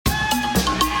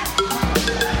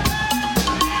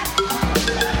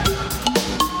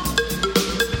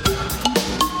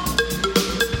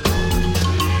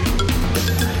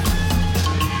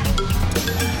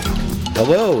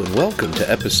Hello and welcome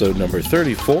to episode number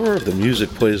 34 of The Music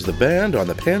Plays the Band on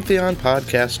the Pantheon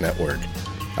Podcast Network.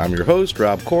 I'm your host,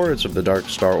 Rob Koritz of the Dark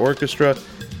Star Orchestra.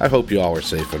 I hope you all are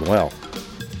safe and well.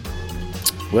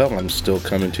 Well, I'm still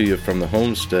coming to you from the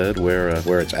homestead where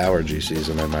it's allergy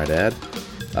season, I might add.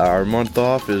 Our month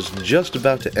off is just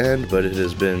about to end, but it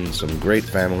has been some great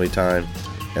family time,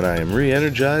 and I am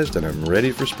re-energized and I'm ready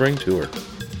for spring tour.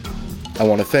 I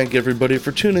want to thank everybody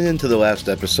for tuning in to the last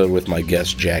episode with my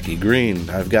guest, Jackie Green.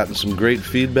 I've gotten some great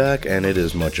feedback, and it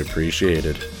is much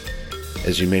appreciated.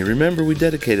 As you may remember, we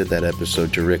dedicated that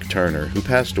episode to Rick Turner, who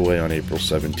passed away on April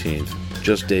 17th,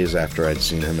 just days after I'd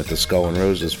seen him at the Skull and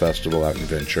Roses Festival out in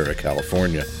Ventura,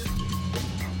 California.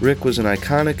 Rick was an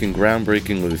iconic and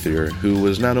groundbreaking luthier who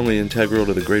was not only integral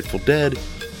to the Grateful Dead,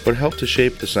 but helped to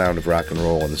shape the sound of rock and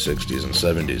roll in the 60s and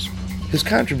 70s. His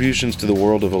contributions to the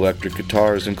world of electric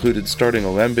guitars included starting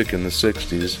Alembic in the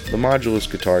 60s, the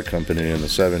Modulus Guitar Company in the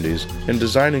 70s, and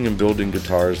designing and building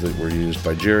guitars that were used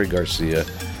by Jerry Garcia,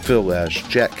 Phil Lesh,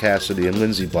 Jack Cassidy, and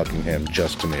Lindsey Buckingham,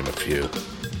 just to name a few.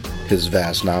 His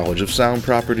vast knowledge of sound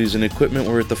properties and equipment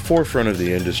were at the forefront of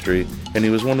the industry, and he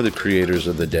was one of the creators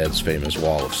of the Dead's famous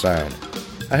Wall of Sound.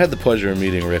 I had the pleasure of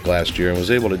meeting Rick last year and was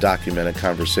able to document a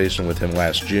conversation with him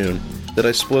last June that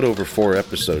I split over 4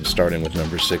 episodes starting with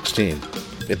number 16.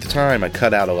 At the time, I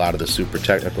cut out a lot of the super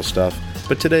technical stuff,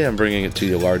 but today I'm bringing it to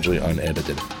you largely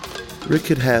unedited. Rick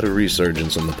had a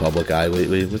resurgence in the public eye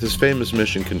lately, with his famous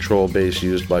Mission Control bass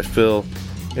used by Phil,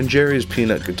 and Jerry's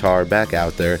Peanut guitar back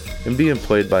out there and being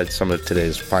played by some of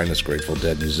today's finest Grateful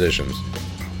Dead musicians.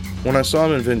 When I saw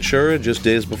him in Ventura just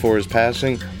days before his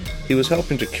passing, he was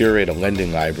helping to curate a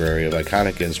lending library of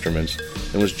iconic instruments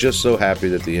and was just so happy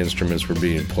that the instruments were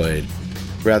being played,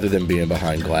 rather than being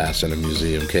behind glass in a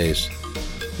museum case.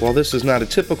 While this is not a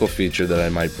typical feature that I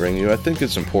might bring you, I think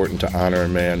it's important to honor a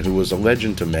man who was a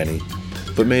legend to many,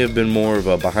 but may have been more of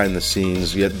a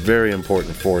behind-the-scenes, yet very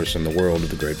important force in the world of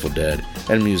the Grateful Dead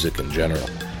and music in general.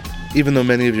 Even though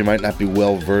many of you might not be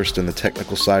well-versed in the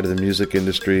technical side of the music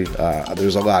industry,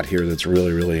 there's a lot here that's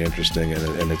really, really interesting,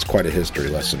 and it's quite a history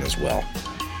lesson as well.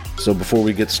 So before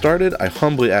we get started, I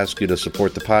humbly ask you to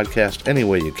support the podcast any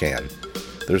way you can.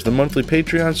 There's the monthly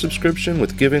Patreon subscription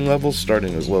with giving levels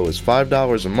starting as low as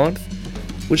 $5 a month,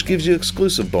 which gives you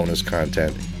exclusive bonus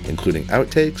content, including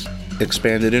outtakes,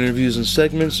 expanded interviews and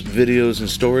segments, videos and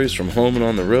stories from home and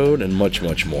on the road, and much,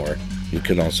 much more. You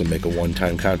can also make a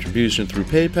one-time contribution through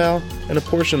PayPal, and a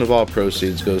portion of all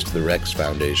proceeds goes to the Rex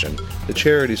Foundation, the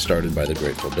charity started by the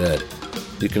Grateful Dead.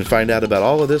 You can find out about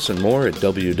all of this and more at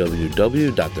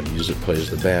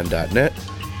www.themusicplaystheband.net,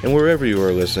 and wherever you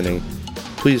are listening,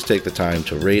 please take the time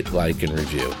to rate, like, and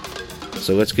review.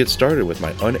 So let's get started with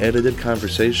my unedited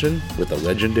conversation with the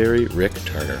legendary Rick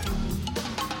Turner.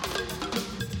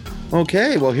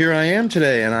 Okay, well, here I am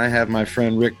today, and I have my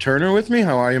friend Rick Turner with me.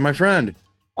 How are you, my friend?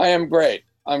 I am great.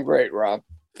 I'm great, Rob.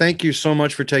 Thank you so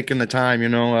much for taking the time.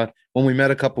 When we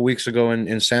met a couple weeks ago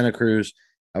in Santa Cruz,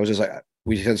 I was just like,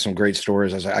 we had some great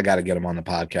stories. I was like, I got to get him on the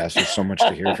podcast. There's so much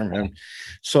to hear from him.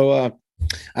 So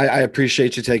I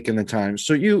appreciate you taking the time.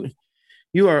 So you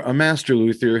are a master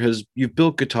luthier. You've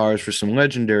built guitars for some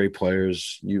legendary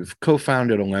players. You've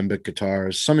co-founded Alembic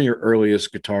Guitars. Some of your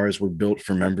earliest guitars were built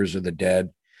for members of the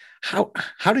Dead. How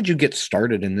did you get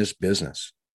started in this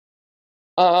business?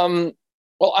 Well,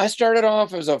 I started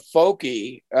off as a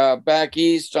folkie back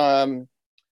east. Going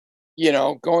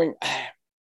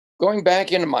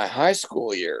back into my high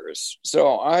school years.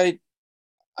 So I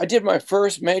did my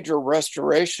first major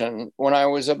restoration when I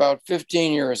was about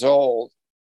 15 years old.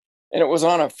 And it was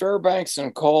on a Fairbanks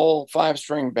and Cole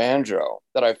 5-string banjo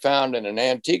that I found in an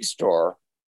antique store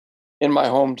in my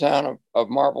hometown of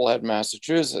Marblehead,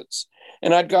 Massachusetts.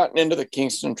 And I'd gotten into the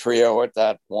Kingston Trio at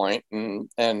that point, and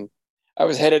I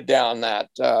was headed down that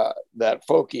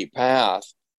folky path.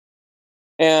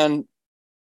 And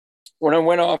when I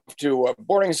went off to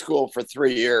boarding school for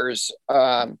 3 years,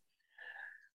 I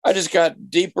just got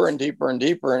deeper and deeper and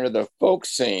deeper into the folk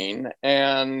scene,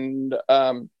 and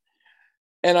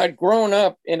I'd grown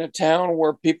up in a town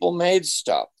where people made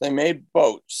stuff. They made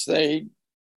boats. They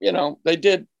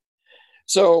did.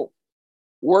 So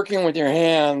working with your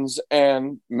hands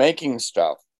and making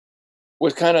stuff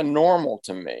was kind of normal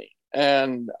to me.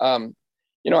 And,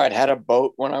 I'd had a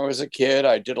boat when I was a kid.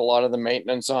 I did a lot of the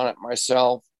maintenance on it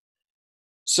myself.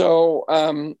 So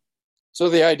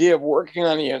the idea of working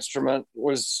on the instrument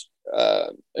was,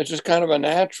 it's just kind of a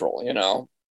natural,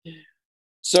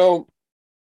 So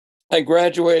I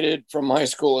graduated from high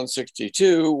school in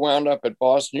 62, wound up at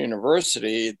Boston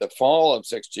University the fall of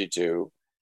 62.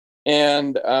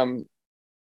 And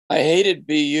I hated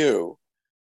BU,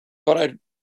 but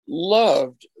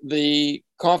loved the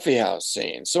coffee house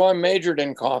scene. So I majored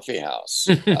in coffee house.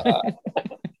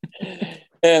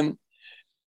 And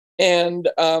and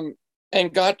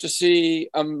and got to see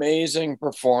amazing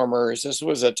performers. This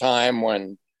was a time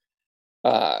when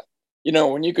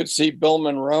when you could see Bill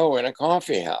Monroe in a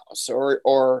coffee house,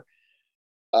 or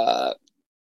uh,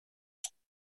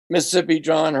 Mississippi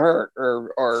John Hurt,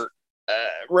 or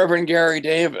Reverend Gary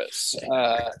Davis,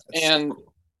 and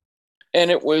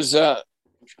it was an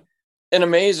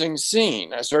amazing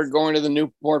scene. I started going to the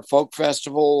Newport folk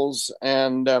festivals,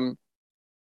 and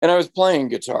I was playing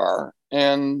guitar,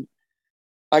 and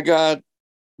I got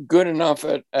good enough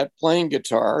at playing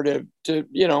guitar to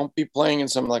be playing in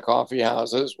some of the coffee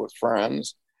houses with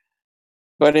friends.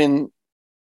 But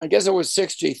I guess it was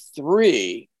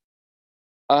 '63,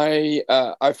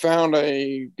 I found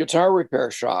a guitar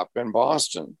repair shop in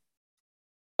Boston.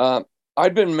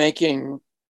 I'd been making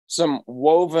some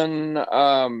woven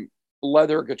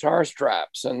leather guitar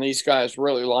straps, and these guys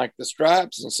really liked the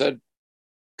straps and said,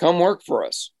 "Come work for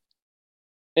us."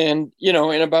 And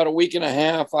in about a week and a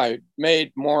half, I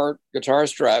made more guitar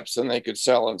straps than they could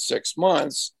sell in 6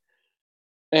 months,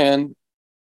 and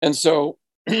so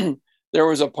there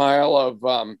was a pile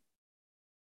of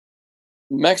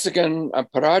Mexican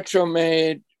Paracho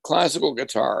made classical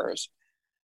guitars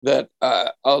that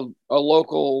a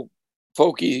local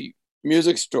folky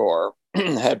music store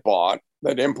had bought,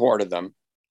 that imported them.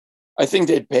 I think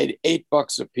they'd paid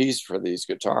 $8 a piece for these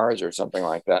guitars or something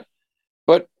like that.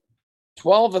 But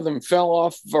 12 of them fell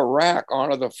off of a rack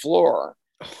onto the floor.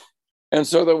 And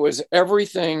so there was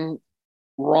everything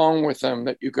wrong with them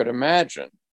that you could imagine.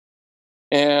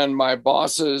 And my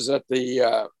bosses at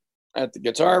the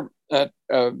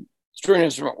string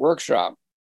instrument workshop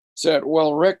said,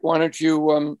 "Well, Rick, why don't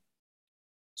you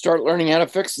start learning how to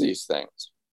fix these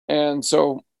things?" And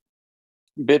so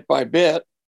bit by bit,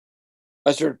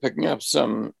 I started picking up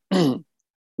some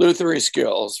lutherie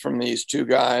skills from these two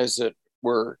guys that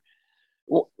were,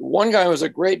 one guy was a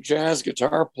great jazz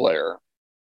guitar player.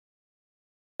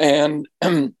 And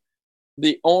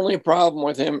the only problem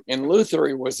with him in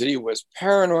lutherie was that he was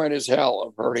paranoid as hell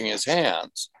of hurting his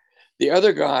hands. The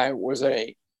other guy was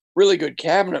a really good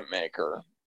cabinet maker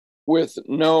with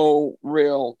no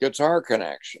real guitar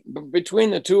connection. But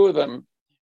between the two of them,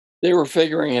 they were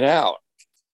figuring it out.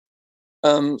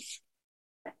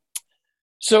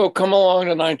 So come along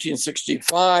to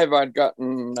 1965, I'd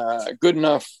gotten good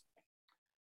enough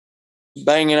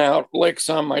banging out licks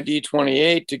on my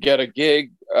D28 to get a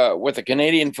gig with the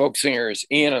Canadian folk singers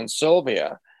Ian and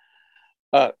Sylvia.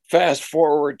 Fast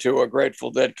forward to a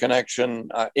Grateful Dead connection.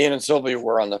 Ian and Sylvia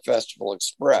were on the Festival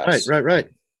Express. Right.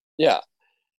 Yeah.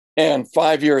 And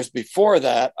 5 years before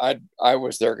that, I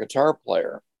was their guitar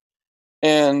player.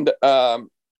 And,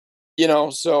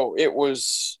 so it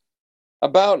was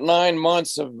about 9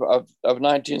 months of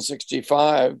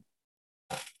 1965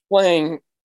 playing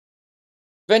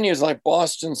venues like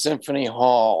Boston Symphony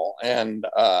Hall and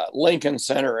Lincoln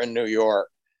Center in New York,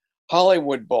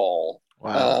 Hollywood Bowl.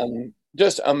 Wow.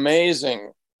 Just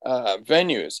amazing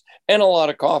venues, and a lot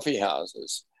of coffee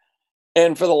houses.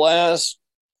 And for the last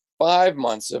 5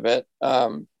 months of it,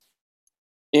 Ian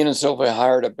and Sylvia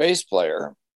hired a bass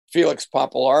player, Felix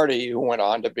Papalardi, who went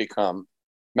on to become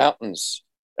Mountains,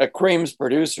 a Cream's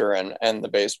producer and the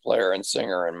bass player and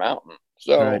singer in Mountain.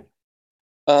 So, right.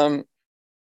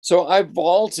 So I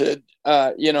vaulted,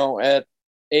 at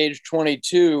age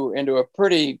 22 into a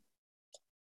pretty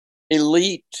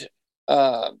elite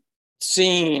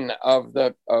scene of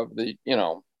the,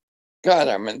 God,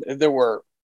 I mean, there were,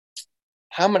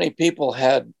 how many people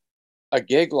had a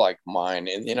gig like mine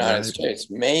in the United States?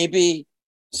 Maybe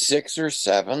 6 or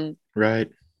 7. Right.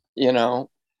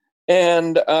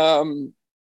 And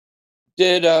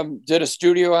did a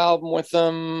studio album with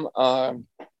them,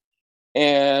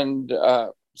 and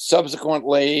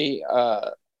subsequently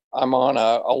I'm on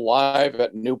a live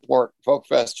at Newport Folk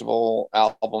Festival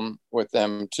album with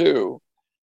them too.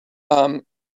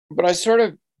 But I sort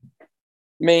of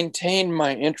maintained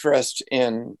my interest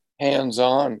in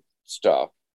hands-on stuff.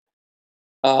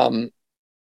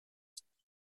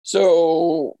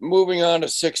 So moving on to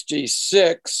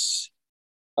 66,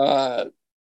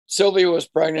 Sylvia was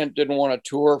pregnant, didn't want to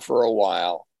tour for a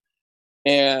while.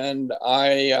 And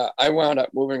I wound up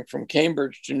moving from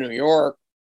Cambridge to New York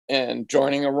and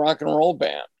joining a rock and roll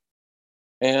band.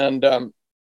 And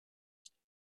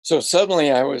so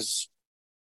suddenly I was,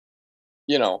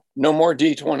 no more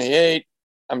D28.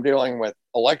 I'm dealing with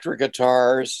electric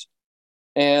guitars,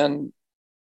 and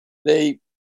they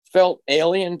felt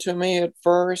alien to me at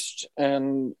first.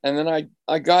 And then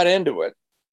I got into it.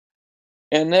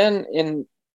 And then in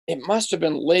it must have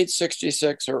been late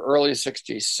 66 or early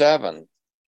 67.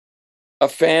 A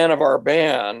fan of our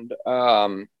band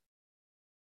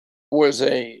was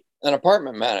an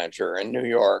apartment manager in New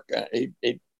York.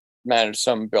 He managed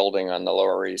some building on the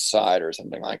Lower East Side or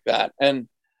something like that. And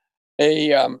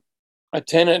a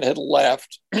tenant had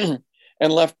left and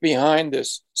left behind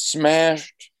this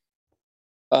smashed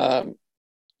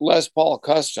Les Paul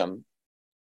Custom.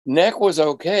 Neck was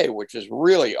okay, which is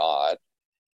really odd,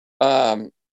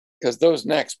 because those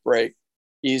necks break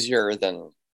easier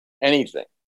than anything.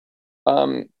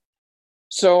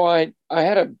 So I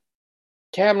had a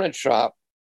cabinet shop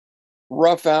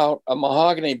rough out a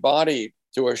mahogany body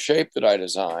to a shape that I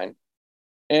designed,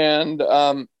 and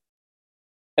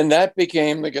that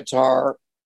became the guitar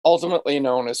ultimately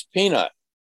known as Peanut.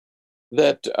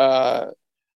 That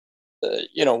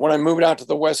when I moved out to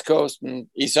the West Coast and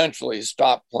essentially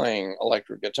stopped playing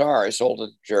electric guitar, I sold it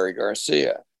to Jerry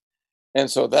Garcia, and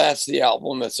so that's the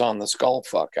album that's on the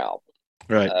Skullfuck album.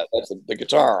 Right. That's the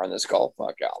guitar on the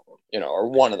Skullfuck album, or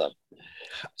one of them.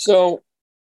 So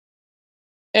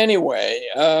anyway,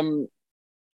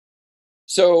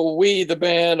 so we, the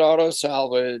band Auto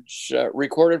Salvage,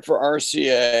 recorded for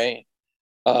RCA.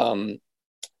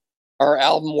 Our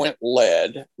album went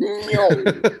lead.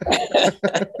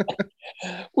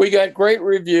 We got great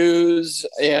reviews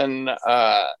in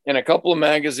a couple of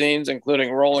magazines,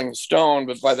 including Rolling Stone.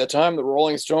 But by the time the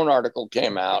Rolling Stone article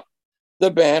came out,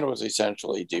 the band was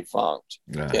essentially defunct.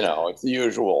 It's the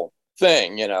usual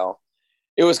thing.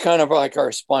 It was kind of like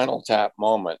our Spinal Tap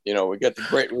moment. We get the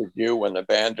great review when the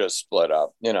band just split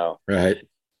up. Right.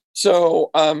 So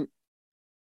my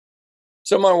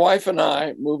wife and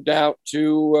I moved out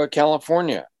to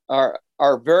California.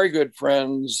 Our very good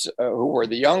friends who were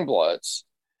the Youngbloods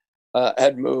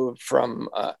had moved from.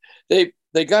 They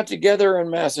got together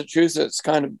in Massachusetts,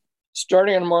 kind of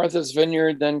starting in Martha's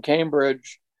Vineyard, then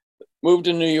Cambridge, moved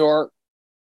to New York,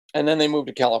 and then they moved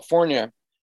to California,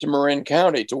 to Marin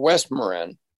County, to West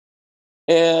Marin,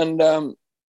 and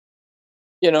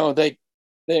they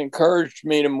encouraged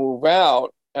me to move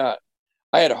out. I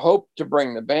had hoped to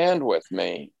bring the band with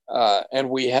me, and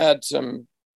we had some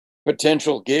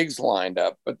potential gigs lined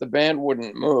up, but the band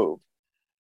wouldn't move.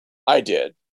 I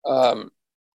did. So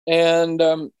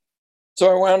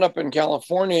I wound up in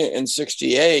California in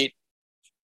 68,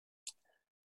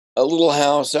 a little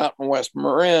house out in West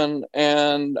Marin,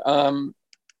 and I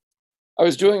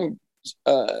was doing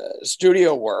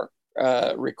studio work,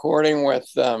 recording with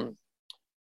a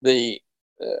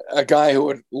guy who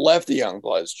had left the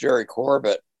Youngbloods, Jerry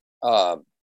Corbett.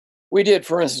 We did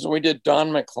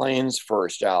Don McLean's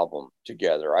first album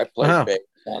together. I played bass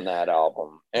on that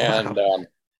album, and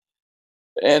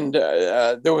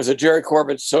there was a Jerry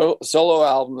Corbett solo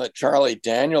album that Charlie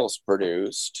Daniels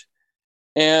produced,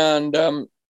 and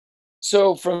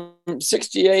so from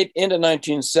 68 into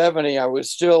 1970, I was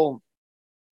still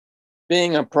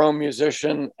being a pro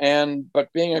musician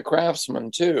but being a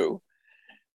craftsman too,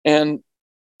 and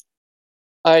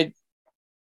I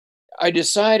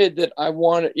decided that I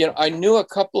wanted, I knew a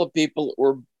couple of people that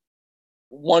were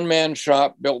one-man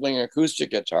shop building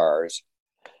acoustic guitars,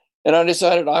 and I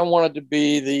decided I wanted to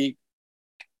be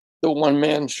the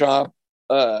one-man shop,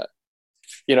 electric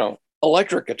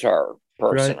guitar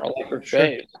person, right. Electric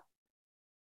bass.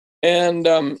 And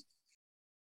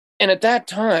at that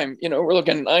time, we're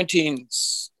looking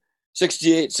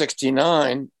 1968,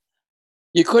 69,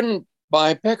 you couldn't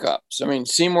buy pickups. I mean,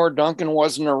 Seymour Duncan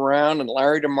wasn't around, and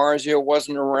Larry DiMarzio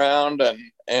wasn't around,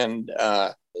 and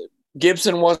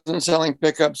Gibson wasn't selling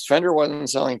pickups. Fender wasn't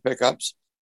selling pickups.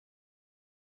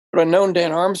 But I'd known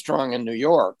Dan Armstrong in New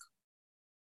York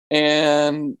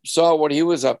and saw what he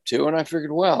was up to, and I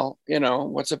figured, well,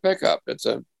 what's a pickup? It's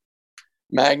a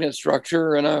magnet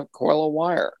structure and a coil of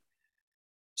wire.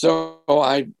 So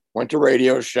I went to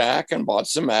Radio Shack and bought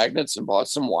some magnets and bought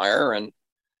some wire and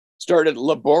started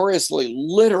laboriously,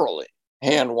 literally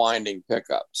hand winding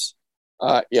pickups.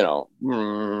 1,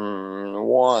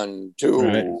 2,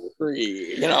 right.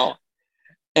 3,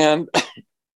 and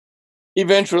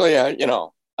eventually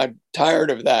I'm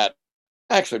tired of that,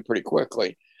 actually pretty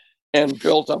quickly, and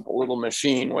built up a little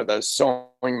machine with a sewing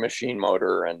machine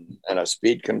motor and a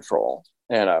speed control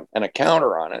and a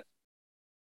counter on it.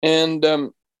 And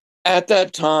at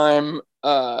that time,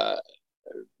 the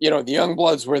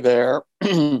Youngbloods were there.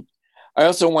 I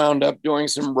also wound up doing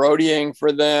some roadieing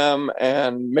for them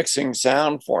and mixing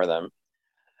sound for them.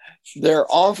 Their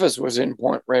office was in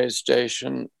Point Reyes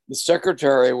Station. The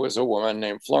secretary was a woman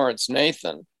named Florence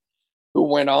Nathan, who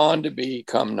went on to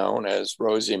become known as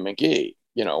Rosie McGee.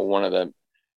 One of the,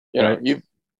 right.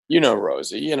 you know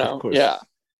Rosie, yeah.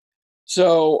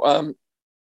 So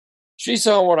she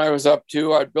saw what I was up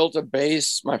to. I built a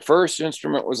bass. My first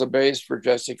instrument was a bass for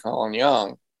Jesse Colin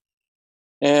Young,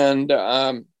 and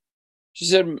she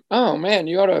said, "Oh man,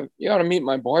 you ought to meet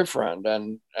my boyfriend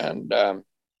and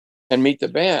meet the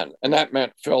band." And that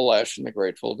meant Phil Lesh and the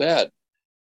Grateful Dead.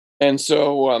 And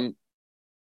so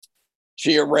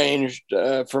she arranged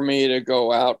for me to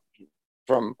go out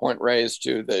from Point Reyes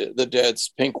to the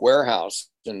Dead's Pink Warehouse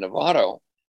in Novato,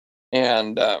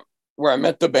 and where I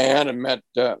met the band and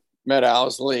met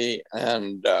Owsley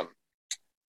and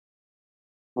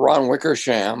Ron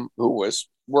Wickersham, who was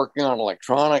working on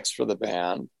electronics for the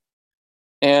band,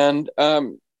 and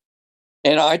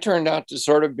I turned out to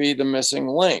sort of be the missing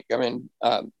link. I mean,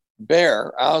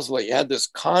 Bear Owsley had this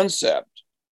concept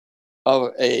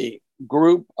of a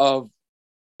group of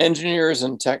engineers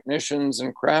and technicians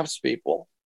and craftspeople,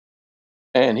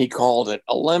 and he called it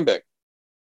Alembic.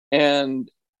 And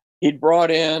he'd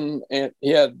brought in, and he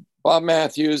had Bob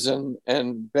Matthews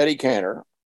and Betty Cantor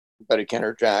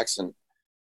Jackson,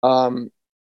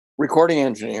 recording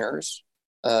engineers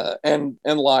and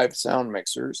live sound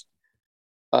mixers.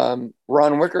 Ron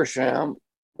Wickersham,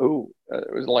 who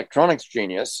was an electronics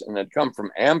genius and had come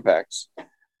from Ampex.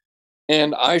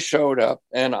 And I showed up,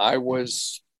 and I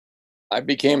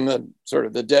became the sort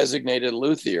of the designated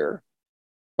luthier,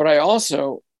 but I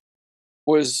also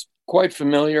was quite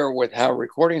familiar with how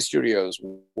recording studios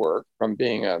work from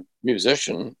being a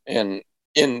musician and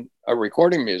in a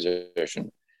recording musician.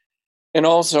 And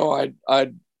also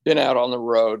I'd been out on the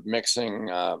road mixing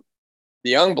the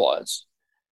Youngbloods.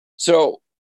 So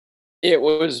it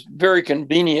was very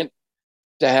convenient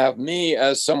to have me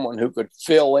as someone who could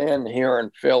fill in here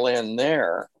and fill in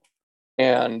there.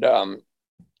 And,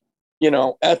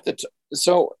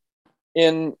 so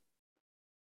in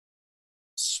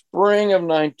spring of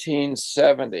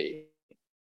 1970,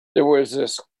 there was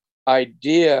this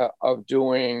idea of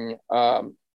doing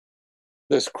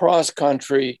this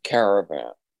cross-country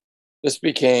caravan. This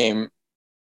became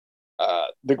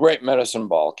the Great Medicine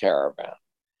Ball Caravan.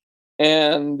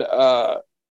 And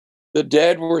the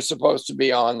Dead were supposed to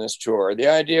be on this tour. The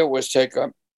idea was take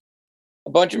a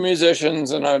bunch of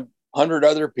musicians and 100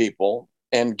 other people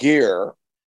and gear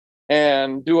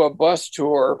and do a bus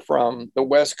tour from the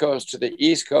West Coast to the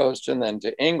East Coast and then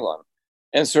to England,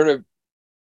 and sort of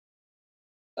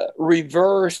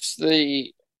reverse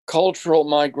the cultural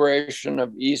migration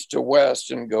of East to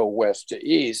West and go West to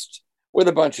East with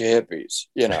a bunch of hippies,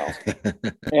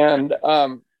 And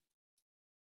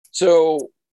so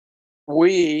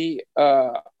we,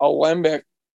 Alembic,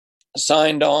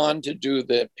 signed on to do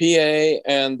the PA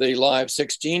and the live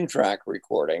 16-track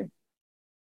recording.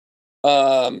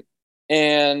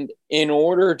 And in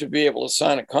order to be able to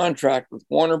sign a contract with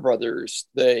Warner Brothers,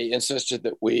 they insisted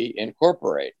that we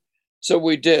incorporate. So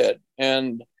we did.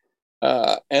 And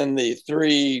the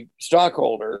three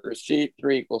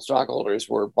equal stockholders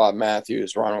were Bob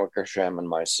Matthews, Ron Wickersham, and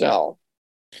myself.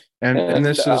 And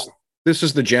this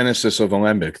is the genesis of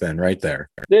Alembic then, right there.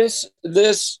 This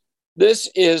is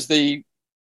the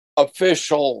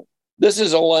official, this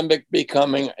is Alembic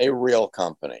becoming a real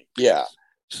company. Yeah.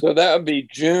 So that would be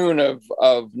June of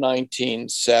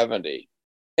 1970.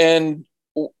 And,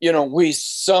 we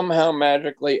somehow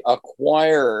magically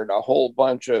acquired a whole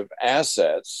bunch of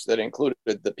assets that included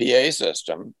the PA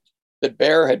system that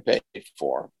Bear had paid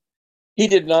for. He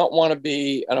did not want to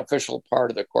be an official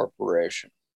part of the corporation.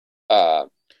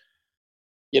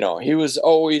 He was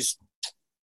always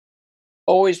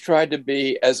tried to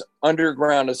be as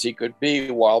underground as he could be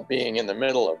while being in the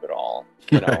middle of it all.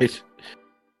 Right.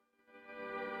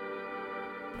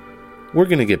 We're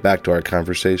going to get back to our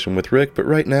conversation with Rick, but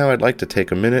right now I'd like to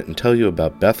take a minute and tell you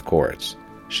about Beth Koritz.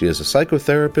 She is a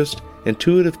psychotherapist,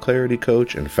 intuitive clarity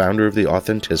coach, and founder of the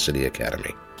Authenticity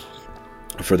Academy.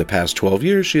 For the past 12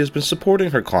 years, she has been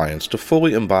supporting her clients to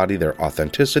fully embody their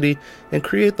authenticity and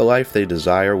create the life they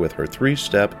desire with her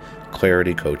 3-step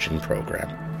clarity coaching program.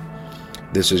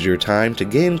 This is your time to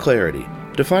gain clarity,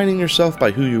 defining yourself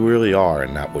by who you really are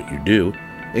and not what you do,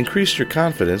 increase your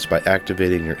confidence by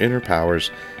activating your inner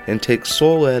powers, and take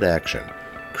soul-led action,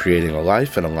 creating a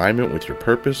life in alignment with your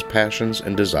purpose, passions,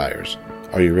 and desires.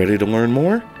 Are you ready to learn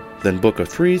more? Then book a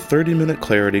free 30-minute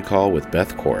clarity call with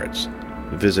Beth Koritz.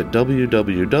 Visit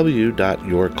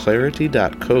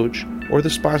www.yourclarity.coach or the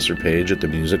sponsor page at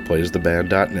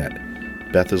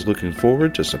themusicplaystheband.net. Beth is looking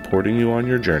forward to supporting you on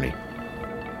your journey.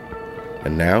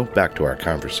 And now, back to our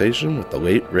conversation with the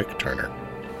late Rick Turner.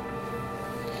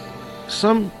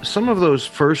 Some of those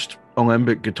first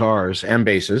Alembic guitars and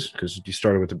basses, because you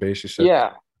started with the bass, you said,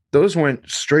 yeah, those went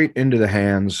straight into the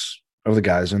hands of the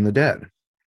guys in the Dead.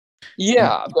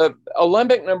 Yeah, the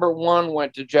Alembic number 1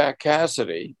 went to Jack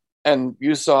Cassidy, and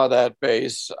you saw that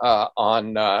bass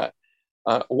on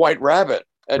White Rabbit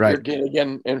at your Right. gig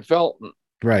in Felton.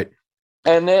 Right.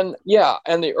 And then, yeah,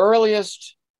 and the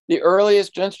earliest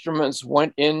instruments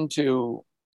went into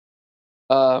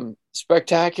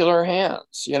Spectacular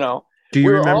Hands. Do you We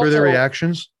were remember their also,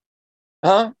 reactions?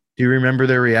 huh? Do you remember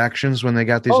their reactions when they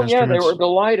got these Oh yeah, they were instruments?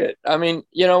 delighted. I mean,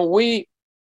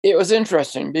 it was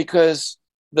interesting because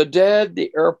the Dead,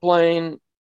 the Airplane,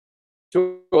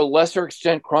 to a lesser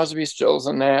extent, Crosby, Stills,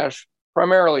 and Nash,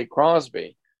 primarily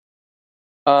Crosby,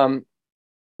 um,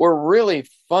 were really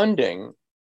funding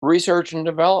research and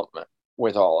development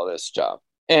with all of this stuff.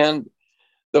 And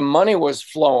the money was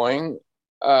flowing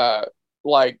uh,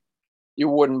 like you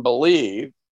wouldn't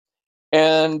believe.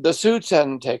 And the suits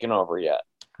hadn't taken over yet,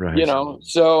 Right.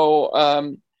 so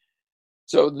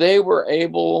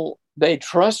they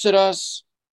trusted us.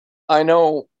 I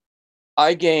know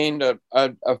I gained a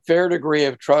fair degree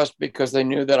of trust because they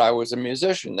knew that I was a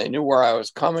musician. They knew where I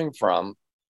was coming from,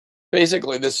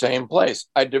 basically the same place.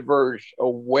 I diverged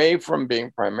away from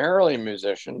being primarily a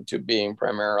musician to being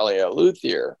primarily a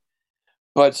luthier,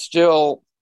 but still,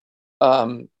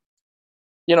 um,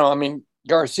 I mean,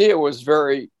 Garcia was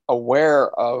very aware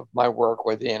of my work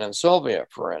with Ian and Sylvia,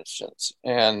 for instance,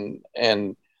 and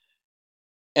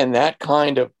that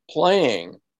kind of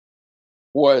playing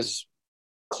was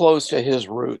close to his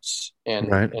roots in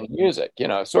Right. music.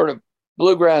 Sort of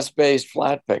bluegrass based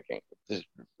flat picking is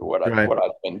Right. what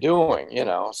I've been doing.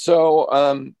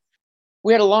 So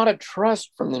we had a lot of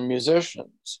trust from the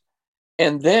musicians,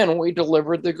 and then we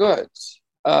delivered the goods.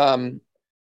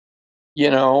 You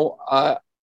know, uh,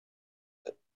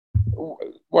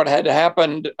 what had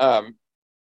happened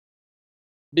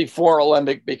before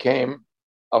Alembic became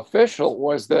official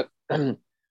was that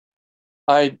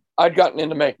I'd gotten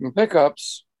into making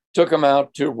pickups, took them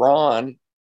out to Ron,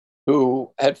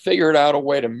 who had figured out a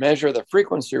way to measure the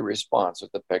frequency response of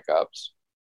the pickups.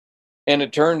 And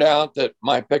it turned out that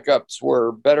my pickups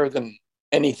were better than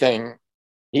anything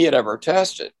he had ever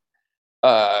tested.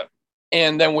 Uh,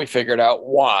 and then we figured out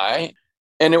why.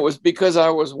 And it was because I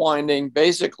was winding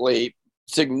basically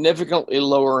significantly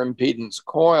lower impedance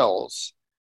coils,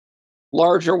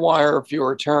 larger wire,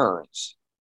 fewer turns.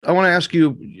 I want to ask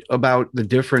you about the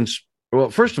difference.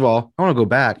 Well, first of all, I want to go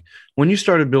back. When you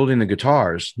started building the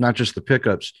guitars, not just the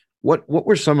pickups, what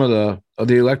were some of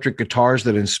the electric guitars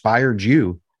that inspired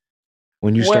you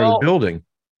when you started Well, building?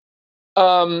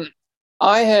 um,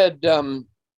 I had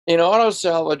in auto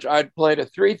salvage, I'd played a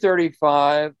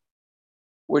 335,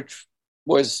 which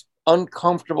was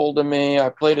uncomfortable to me. I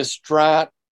played a Strat.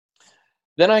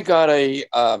 Then I got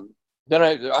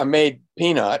then I made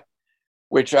Peanut,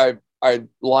 which I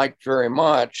liked very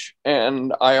much,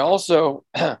 and I also,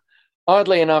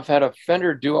 oddly enough, had a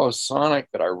Fender Duo Sonic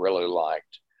that I really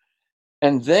liked.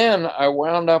 And then I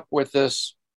wound up with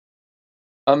this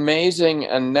amazing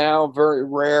and now very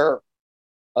rare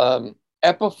um,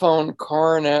 Epiphone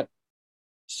Coronet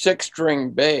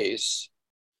 6-string bass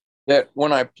that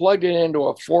when I plugged it into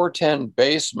a 410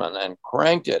 Bassman and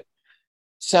cranked it,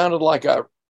 sounded like a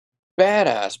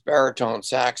badass baritone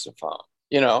saxophone,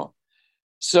 you know?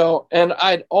 So, and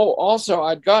I was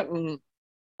an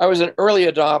early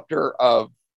adopter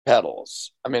of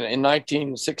pedals. I mean, in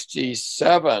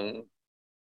 1967,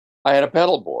 I had a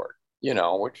pedal board,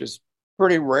 which is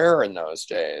pretty rare in those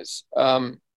days.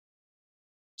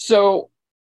 So,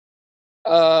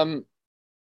 um,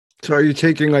 So are you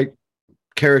taking like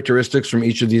characteristics from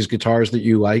each of these guitars that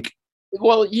you like?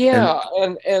 well, And yeah.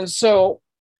 And so,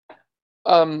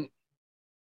 um,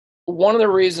 one of the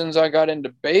reasons I got into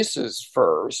basses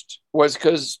first was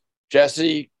because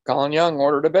Jesse Colin Young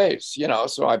ordered a bass,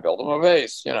 so I built him a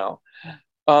bass.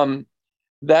 Um,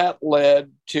 that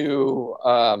led to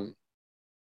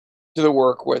the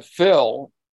work with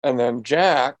Phil and then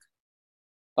Jack.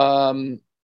 Um,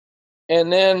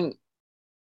 and then,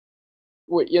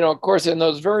 of course, in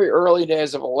those very early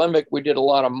days of Alembic, we did a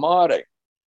lot of modding.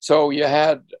 So you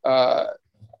had,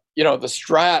 the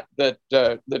Strat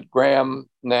that Graham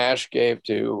Nash gave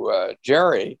to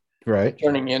Jerry, right.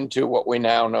 turning into what we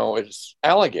now know as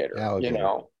Alligator.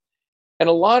 Alligator. And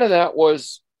a lot of that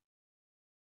was,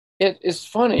 it's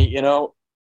funny,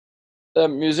 the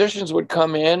musicians would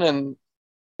come in and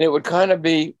it would kind of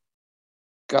be,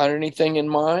 got anything in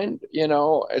mind?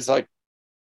 It's like,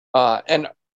 and,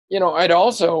 I'd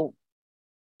also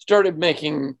started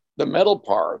making the metal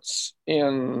parts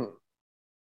in,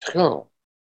 oh,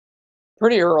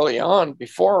 pretty early on.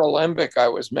 Before Alembic, I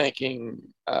was making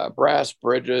brass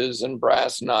bridges and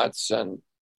brass nuts and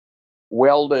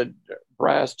welded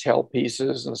brass tail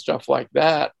pieces and stuff like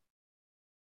that.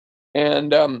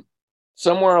 And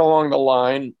somewhere along the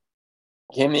line,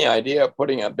 came the idea of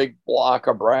putting a big block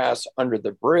of brass under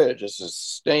the bridge as a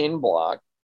sustain block.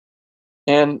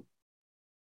 And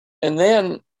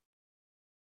then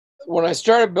when I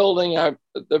started building,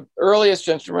 the earliest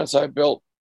instruments I built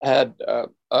had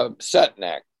a set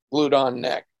neck, glued on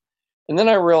neck. And then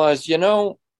I realized,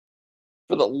 for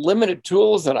the limited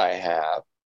tools that I have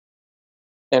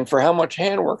and for how much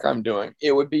handwork I'm doing,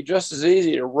 it would be just as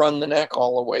easy to run the neck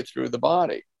all the way through the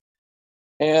body.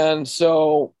 And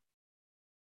so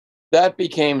that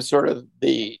became sort of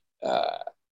the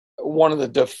one of the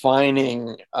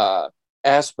defining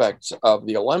aspects of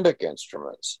the alembic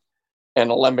instruments. And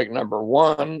alembic number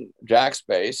one, Jack's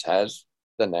bass, has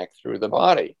the neck through the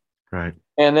body. Right.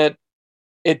 And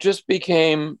it just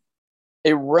became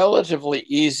a relatively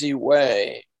easy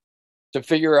way to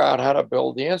figure out how to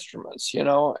build the instruments,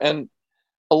 And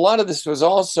a lot of this was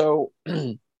also,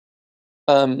 I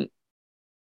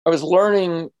was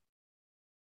learning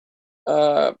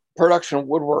production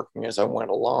woodworking as I went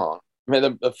along. I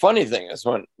mean, the funny thing is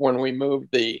when we moved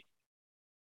the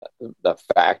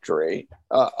factory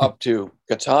up to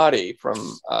Cotati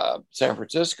from San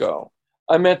Francisco,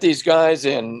 I met these guys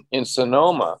in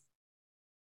Sonoma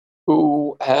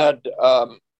who had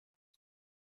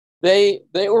they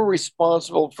were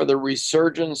responsible for the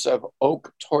resurgence of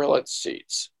oak toilet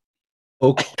seats.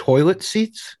 Oak toilet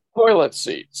seats? Toilet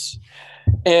seats.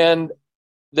 And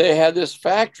they had this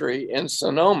factory in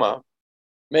Sonoma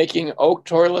making oak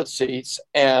toilet seats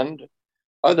and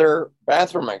other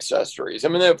bathroom accessories. I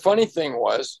mean, the funny thing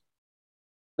was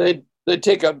they'd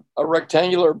take a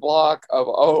rectangular block of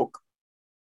oak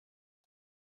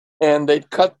and they'd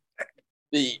cut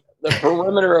the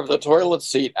perimeter of the toilet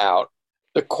seat out.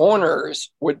 The corners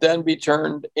would then be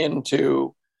turned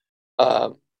into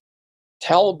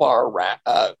towel bar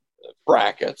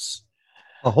brackets.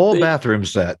 A whole bathroom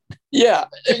set. Yeah,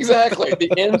 exactly.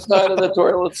 The inside of the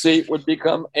toilet seat would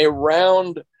become a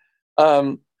round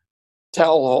towel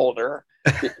holder.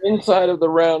 The inside of the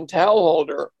round towel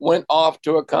holder went off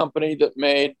to a company that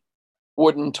made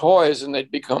wooden toys, and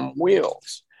they'd become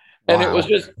wheels. And It was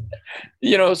just,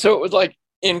 so it was like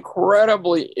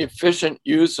incredibly efficient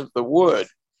use of the wood,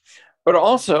 but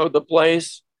also the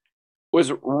place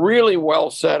was really well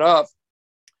set up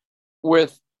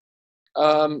with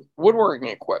woodworking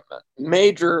equipment,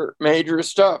 major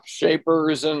stuff,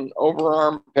 shapers and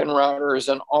overarm pin routers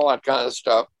and all that kind of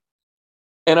stuff.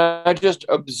 And I just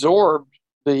absorbed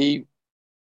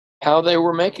how they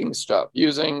were making stuff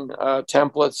using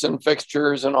templates and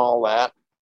fixtures and all that,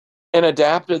 and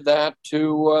adapted that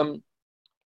to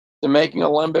making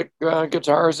alembic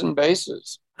guitars and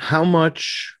basses. How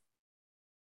much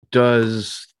I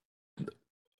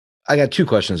got two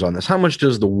questions on this. How much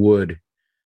does the wood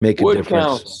make a difference?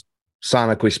 Counts.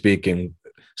 Sonically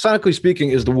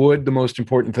speaking, is the wood the most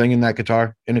important thing in a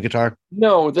guitar?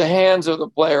 No, the hands of the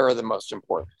player are the most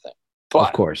important thing.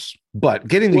 Of course. But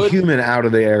getting the human out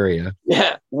of the area.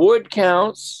 Yeah, wood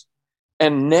counts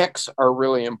and necks are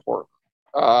really important.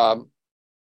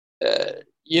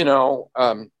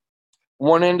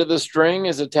 One end of the string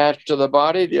is attached to the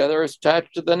body, the other is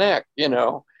attached to the neck, and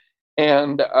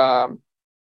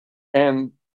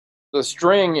the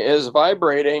string is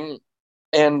vibrating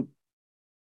and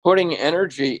putting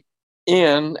energy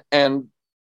in, and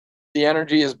the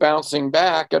energy is bouncing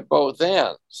back at both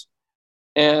ends.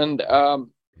 And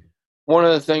one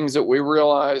of the things that we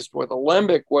realized with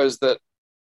alembic was that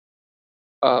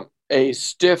a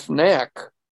stiff neck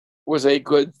was a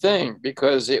good thing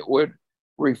because it would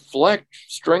reflect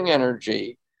string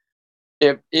energy.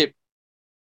 It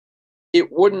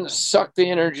wouldn't suck the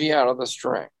energy out of the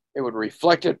string. It would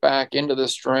reflect it back into the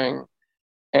string,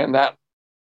 and that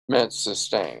meant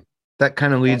sustain. That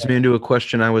kind of leads me into a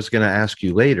question I was going to ask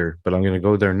you later, but I'm going to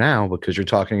go there now because you're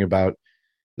talking about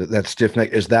that stiff neck.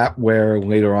 Is that where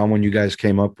later on when you guys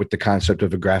came up with the concept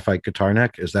of a graphite guitar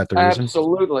neck? Is that the reason?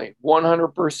 Absolutely.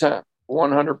 100%.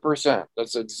 100%.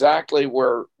 That's exactly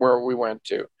where we went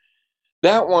to.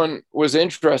 That one was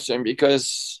interesting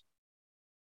because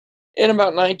in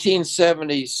about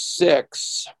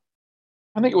 1976,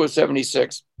 I think it was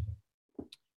 76,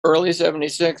 early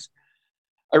 76,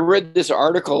 I read this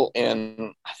article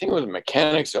in, I think it was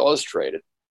Mechanics Illustrated,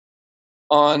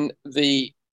 on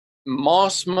the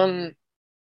Mossman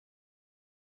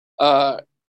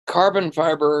carbon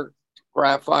fiber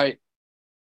graphite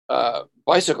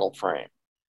bicycle frame.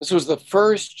 This was the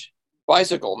first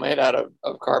bicycle made out of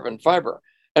carbon fiber.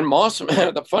 And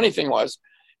Mossman, the funny thing was,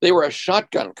 they were a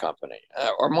shotgun company,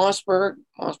 or Mossberg.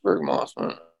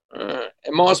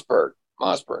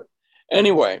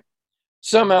 Anyway,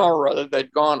 somehow or other,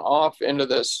 they'd gone off into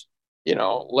this,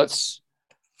 let's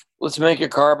let's make a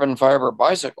carbon fiber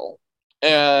bicycle.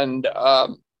 And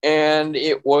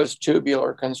it was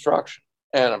tubular construction.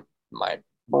 And my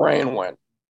brain went,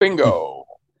 bingo.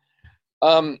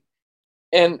 And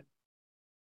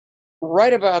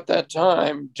right about that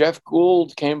time, Jeff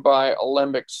Gould came by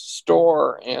Alembic's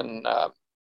store in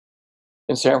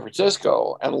San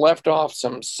Francisco and left off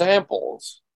some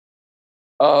samples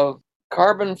of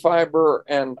carbon fiber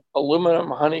and aluminum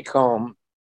honeycomb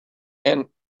and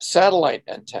satellite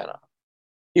antenna.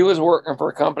 He was working for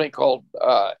a company called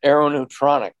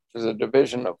Aeronutronic, which is a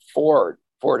division of Ford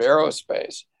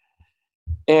Aerospace.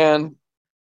 And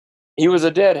he was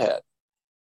a deadhead.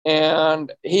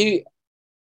 And he,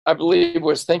 I believe,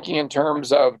 was thinking in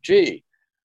terms of, gee,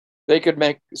 they could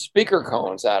make speaker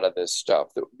cones out of this stuff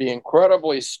that would be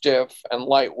incredibly stiff and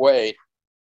lightweight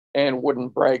and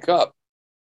wouldn't break up.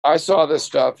 I saw this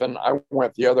stuff and I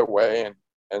went the other way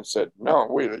and said, no,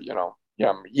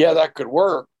 yeah, that could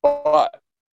work, but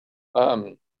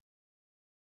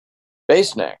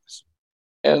base necks.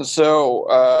 And so,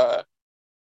 I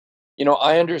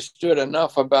understood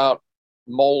enough about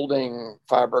molding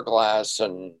fiberglass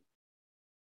and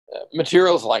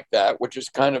materials like that, which is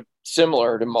kind of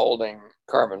similar to molding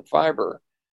carbon fiber,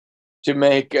 to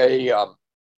make a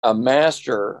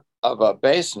master of a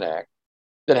base neck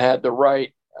that had the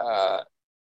right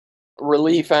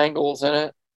relief angles in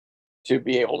it to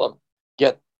be able to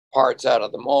get parts out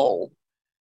of the mold.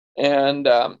 And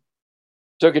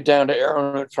took it down to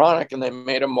Aeronutronic, and they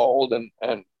made a mold, and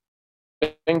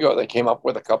bingo, they came up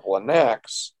with a couple of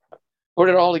necks, put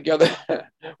it all together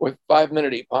with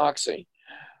 5-minute epoxy,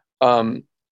 and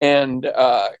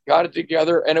got it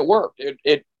together, and it worked.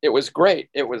 It was great.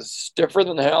 It was stiffer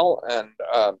than hell, and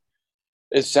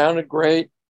it sounded great,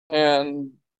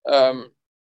 and it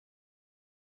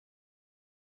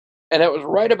was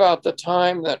right about the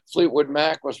time that Fleetwood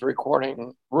Mac was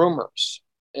recording Rumors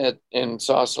in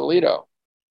Sausalito.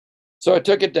 So I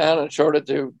took it down and showed it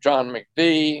to John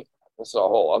McVie. This is a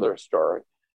whole other story.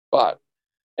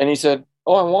 And he said,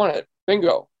 oh, I want it.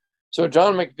 Bingo. So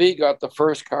John McVie got the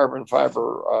first carbon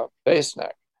fiber base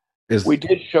neck. We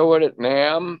did show it at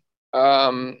NAMM,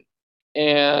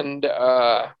 and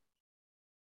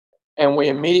we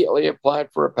immediately applied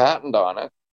for a patent on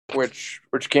it, which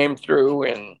came through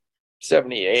in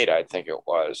 78, I think it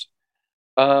was.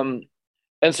 And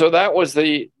so that was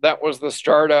the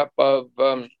startup of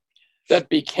that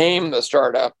became the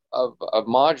startup of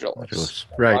Modulus.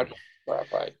 Right.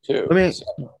 Graphite too.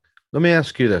 Let me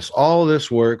ask you this. All this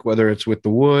work, whether it's with the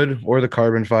wood or the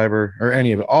carbon fiber or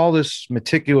any of it, all this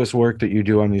meticulous work that you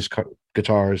do on these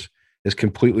guitars is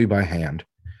completely by hand.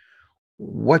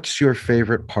 What's your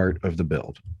favorite part of the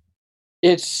build?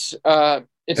 It's and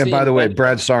by the way,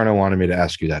 Brad Sarno wanted me to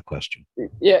ask you that question.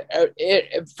 Yeah,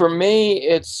 for me,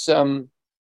 it's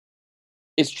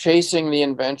chasing the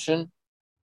invention.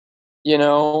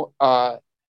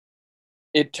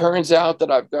 It turns out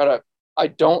that I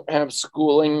don't have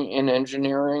schooling in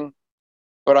engineering,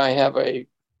 but I have a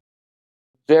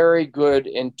very good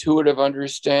intuitive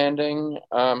understanding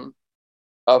of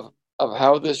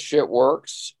how this shit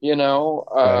works,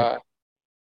 right.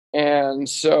 And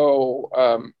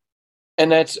so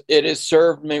and it has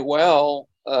served me well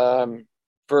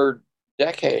for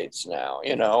decades now.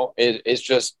 It's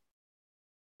just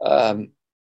I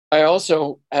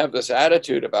also have this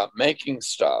attitude about making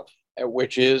stuff,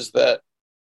 which is that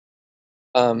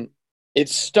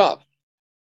it's stuff.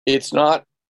 It's not,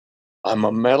 I'm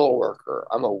a metal worker,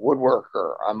 I'm a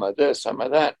woodworker, I'm a this, I'm a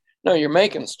that. No, you're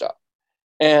making stuff.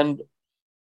 And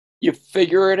you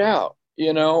figure it out.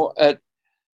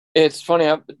 It's funny,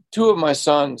 two of my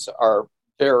sons are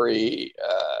very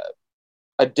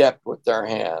adept with their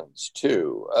hands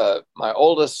too. My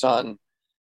oldest son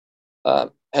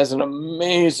has an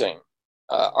amazing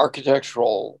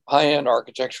high-end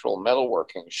architectural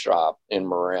metalworking shop in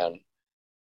Marin.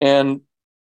 And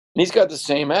he's got the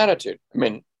same attitude. I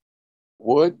mean,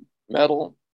 wood,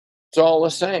 metal, it's all the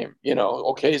same.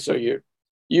 Okay, so you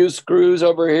use screws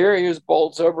over here, use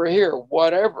bolts over here,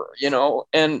 whatever,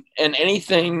 and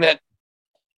anything that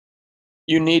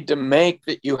you need to make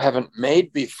that you haven't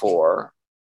made before,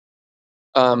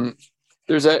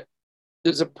 there's a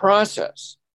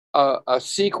process, a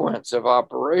sequence of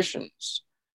operations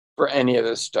for any of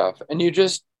this stuff. And you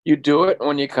do it.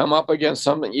 When you come up against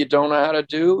something you don't know how to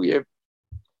do, you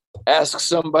ask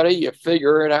somebody, you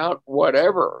figure it out,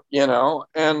 whatever,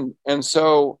 and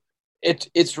so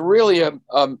it's really a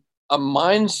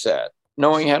mindset,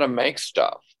 knowing how to make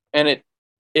stuff. And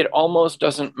it almost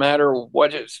doesn't matter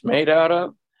what it's made out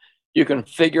of. You can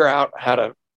figure out how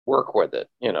to work with it,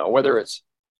 whether it's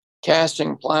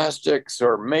casting plastics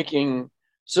or making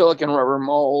silicon rubber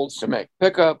molds to make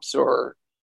pickups or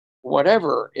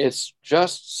whatever. It's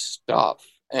just stuff.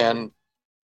 And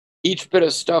each bit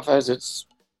of stuff has its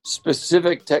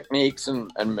specific techniques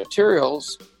and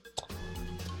materials.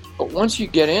 But once you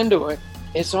get into it,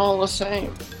 it's all the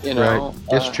same, you know.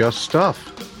 Right. It's just stuff.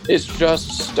 It's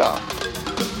just stuff.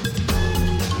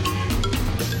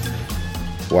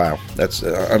 Wow, that's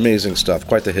amazing stuff.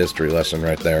 Quite the history lesson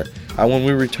right there. When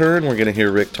we return, we're going to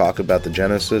hear Rick talk about the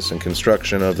genesis and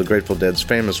construction of the Grateful Dead's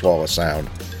famous Wall of Sound.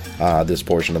 This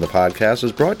portion of the podcast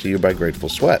is brought to you by Grateful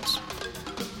Sweats.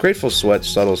 Grateful Sweats'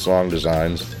 subtle song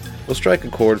designs will strike a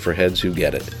chord for heads who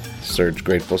get it. Search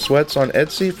Grateful Sweats on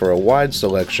Etsy for a wide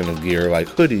selection of gear like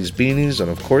hoodies, beanies, and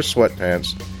of course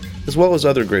sweatpants, as well as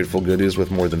other Grateful goodies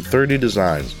with more than 30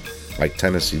 designs, like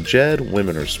Tennessee Jed,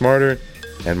 Women Are Smarter,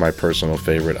 and my personal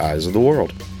favorite, Eyes of the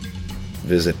World.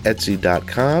 Visit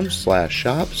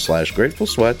etsy.com/shop/Grateful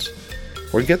Sweats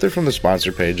or get there from the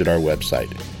sponsor page at our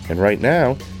website. And right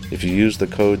now, if you use the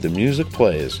code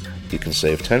TheMusicPlays, you can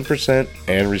save 10%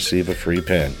 and receive a free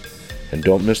pin. And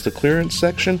don't miss the clearance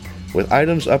section with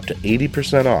items up to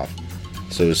 80% off.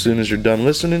 So as soon as you're done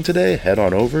listening today, head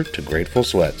on over to Grateful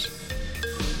Sweats.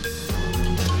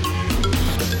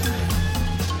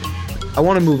 I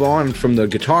want to move on from the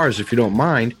guitars, if you don't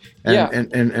mind.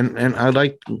 And I'd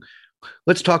like,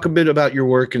 let's talk a bit about your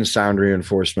work in sound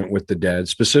reinforcement with the Dead,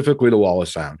 specifically the Wall of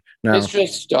Sound. Now, it's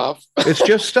just stuff. It's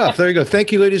just stuff. There you go.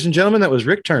 Thank you, ladies and gentlemen. That was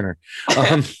Rick Turner.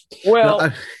 I've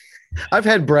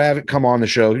had Brad come on the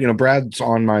show. You know, Brad's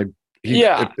on my, he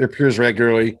appears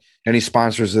regularly, and he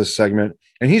sponsors this segment.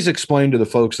 And he's explained to the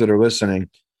folks that are listening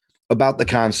about the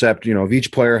concept, you know, of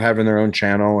each player having their own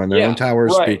channel and their own tower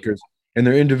of speakers and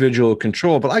their individual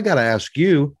control. But I got to ask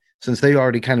you, since they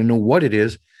already kind of know what it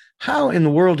is, how in the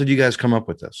world did you guys come up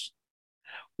with this?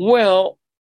 Well,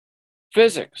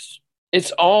 physics.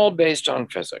 It's all based on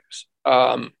physics.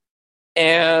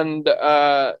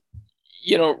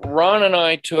 You know, Ron and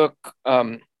I took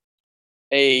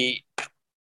a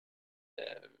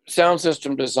sound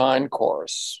system design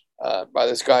course by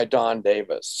this guy, Don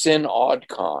Davis, Syn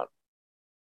Oddcon.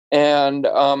 And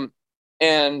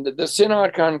the Syn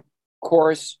Oddcon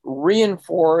course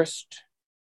reinforced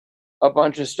a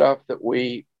bunch of stuff that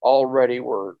we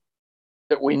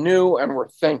knew and were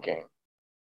thinking.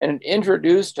 And it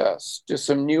introduced us to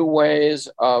some new ways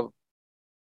of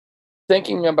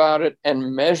thinking about it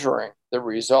and measuring the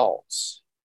results.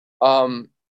 One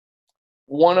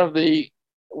of the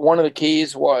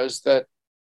keys was that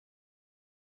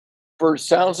for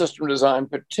sound system design,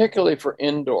 particularly for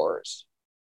indoors,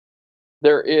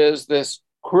 there is this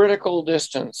critical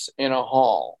distance in a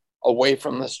hall away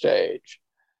from the stage.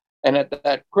 And at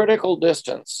that critical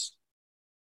distance,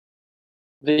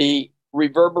 the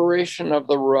reverberation of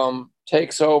the room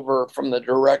takes over from the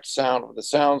direct sound of the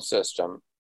sound system,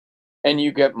 and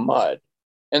you get mud.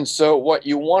 And so what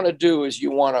you want to do is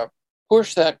you want to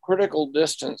push that critical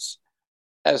distance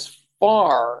as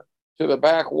far to the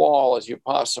back wall as you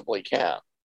possibly can.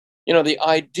 You know, the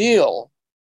ideal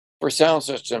for sound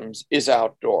systems is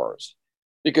outdoors,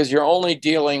 because you're only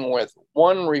dealing with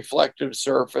one reflective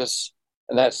surface,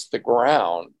 and that's the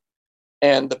ground,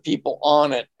 and the people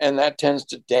on it, and that tends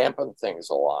to dampen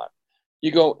things a lot. You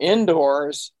go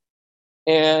indoors,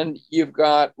 and you've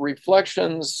got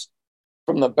reflections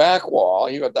from the back wall.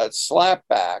 You got that slap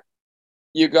back.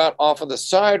 You got off of the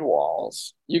side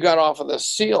walls. You got off of the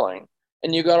ceiling,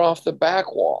 and you got off the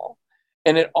back wall.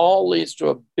 And it all leads to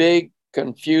a big,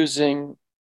 confusing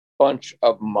bunch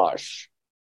of mush.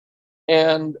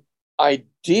 And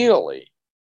ideally,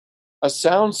 a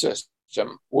sound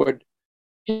system would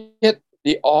hit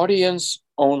the audience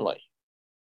only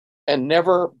and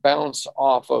never bounce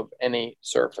off of any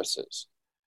surfaces.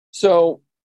 So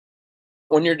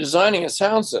when you're designing a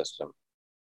sound system,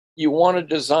 you want to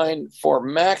design for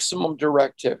maximum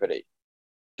directivity,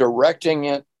 directing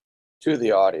it to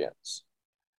the audience.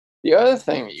 The other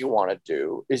thing that you want to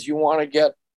do is you want to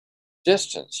get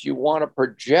distance. You want to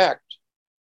project.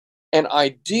 And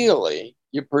ideally,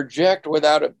 you project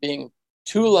without it being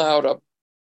too loud up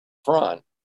front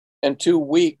and too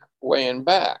weak way in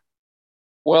back.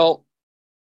 Well,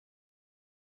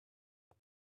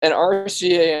 an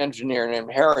RCA engineer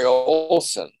named Harry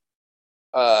Olson,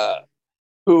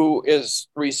 who is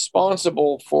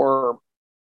responsible for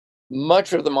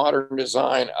much of the modern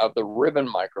design of the ribbon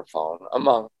microphone,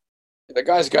 the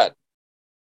guy's got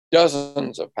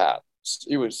dozens of patents.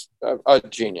 He was a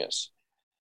genius.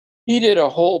 He did a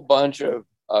whole bunch of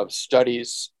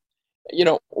studies. You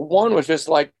know, one was just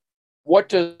like, what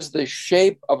does the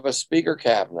shape of a speaker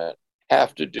cabinet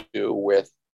have to do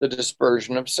with the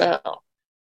dispersion of sound?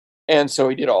 And so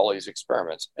he did all these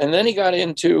experiments. And then he got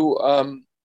into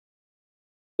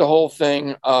the whole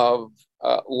thing of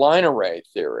line array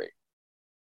theory.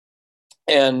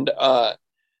 And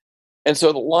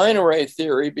so the line array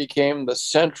theory became the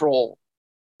central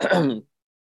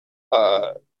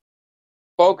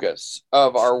focus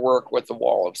of our work with the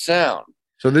wall of sound.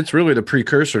 So that's really the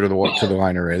precursor to the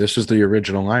line array. This is the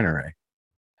original line array.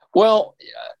 Well,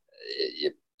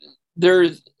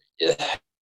 there's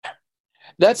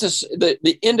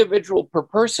the individual per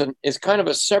person is kind of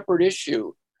a separate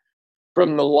issue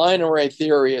from the line array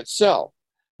theory itself.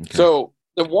 Okay. So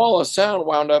the wall of sound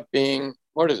wound up being,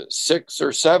 6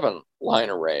 or 7 line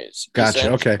arrays.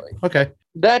 Gotcha. Okay.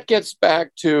 That gets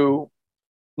back to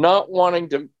not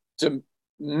wanting to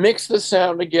mix the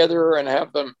sound together and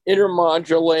have them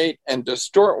intermodulate and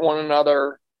distort one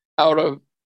another out of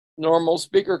normal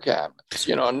speaker cabinets,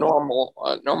 a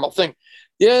normal thing.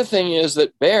 The other thing is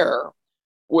that Bear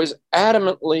was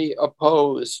adamantly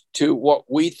opposed to what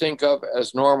we think of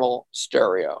as normal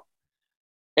stereo.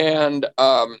 And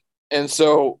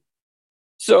so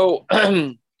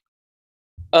and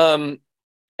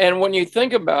when you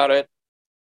think about it,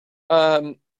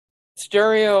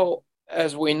 stereo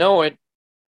as we know it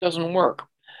doesn't work.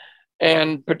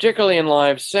 And particularly in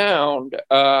live sound,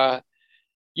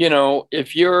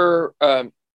 if you're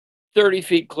 30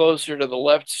 feet closer to the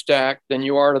left stack than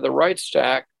you are to the right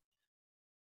stack,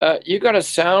 you got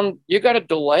a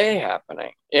delay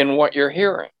happening in what you're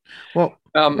hearing. Well,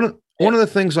 one of the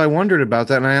things I wondered about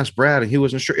that, and I asked Brad, and he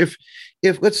wasn't sure if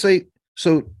let's say,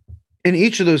 so in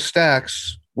each of those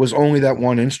stacks was only that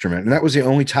one instrument, and that was the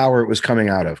only tower it was coming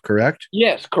out of, correct?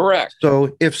 Yes, correct.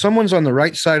 So if someone's on the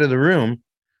right side of the room,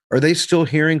 are they still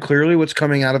hearing clearly what's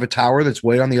coming out of a tower that's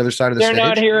way on the other side of the stage?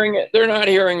 They're not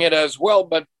hearing it as well,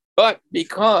 but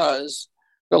because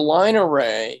the line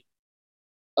array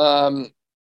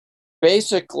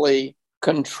basically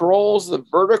controls the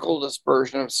vertical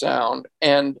dispersion of sound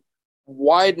and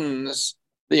widens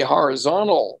the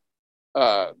horizontal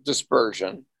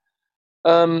dispersion.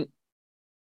 Think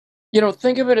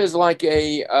of it as like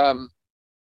a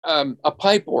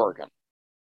pipe organ,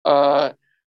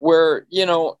 where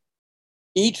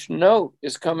each note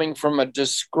is coming from a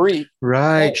discrete.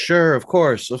 Right. Hole. Sure. Of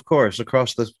course.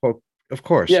 Across the. Of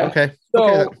course. Yeah. Okay.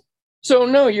 So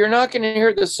no, you're not going to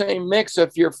hear the same mix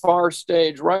if you're far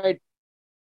stage right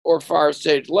or far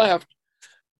stage left,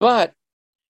 but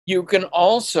you can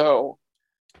also.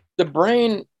 The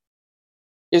brain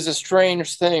is a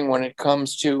strange thing when it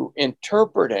comes to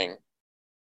interpreting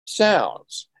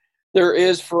sounds. There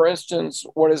is, for instance,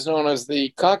 what is known as the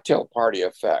cocktail party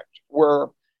effect, where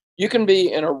you can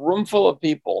be in a room full of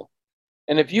people,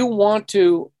 and if you want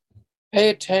to pay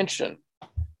attention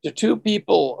to 2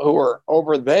 people who are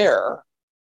over there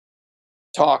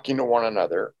talking to one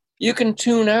another, you can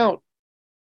tune out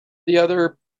the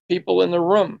other people in the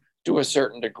room to a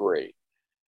certain degree.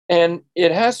 And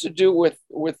it has to do with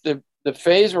the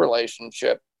phase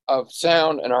relationship of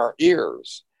sound in our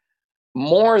ears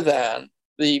more than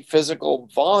the physical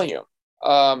volume.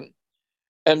 And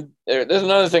there's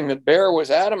another thing that Bear was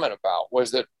adamant about,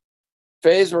 was that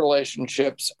phase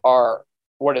relationships are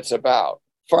what it's about,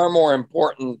 far more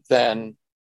important than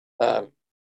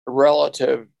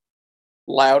relative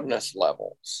loudness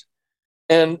levels.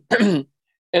 And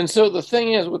and so the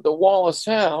thing is, with the wall of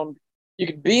sound, you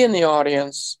could be in the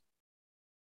audience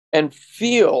and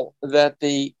feel that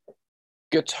the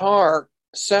guitar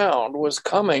sound was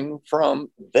coming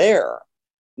from there,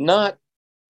 not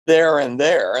there and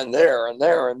there and there and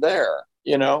there and there,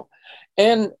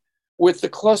 And with the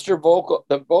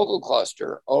vocal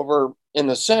cluster over in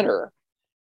the center,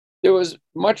 there was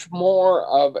much more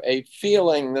of a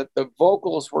feeling that the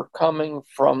vocals were coming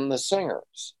from the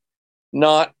singers,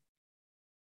 not,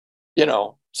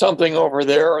 something over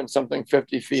there and something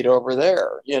 50 feet over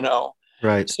there,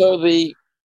 Right. So the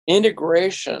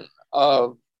integration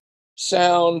of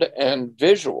sound and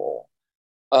visual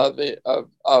of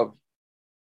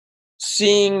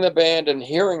seeing the band and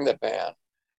hearing the band,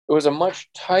 it was a much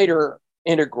tighter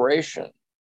integration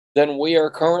than we are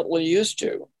currently used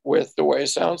to with the way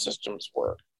sound systems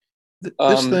work. This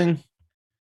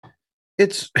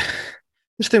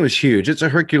thing was huge. It's a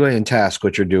Herculean task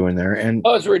what you're doing there, and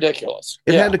it's ridiculous.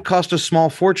 It had to cost a small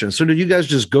fortune. So did you guys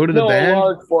just go to the band? A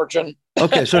large fortune.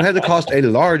 Okay, so it had to cost a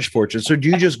large fortune. So do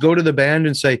you just go to the band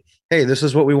and say, "Hey, this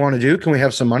is what we want to do. Can we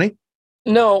have some money?"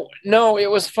 No. It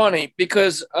was funny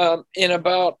because at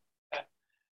about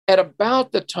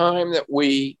the time that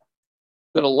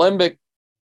Alembic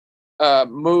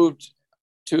moved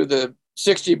to the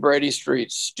 60 Brady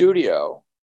Street studio,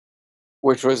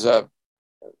 which was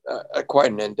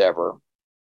quite an endeavor.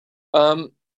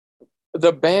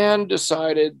 The band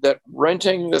decided that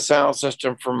renting the sound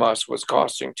system from us was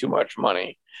costing too much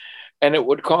money, and it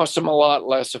would cost them a lot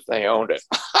less if they owned it.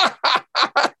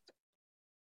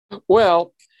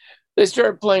 Well, they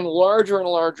started playing larger and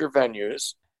larger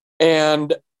venues.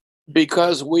 And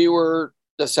because we were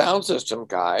the sound system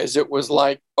guys, it was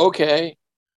like, okay,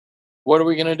 what are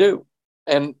we going to do?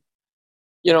 And,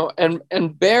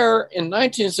 and Bear in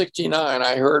 1969,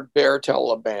 I heard Bear tell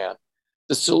the band,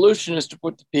 the solution is to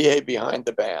put the PA behind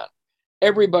the band.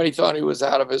 Everybody thought he was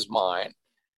out of his mind.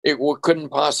 It couldn't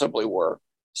possibly work.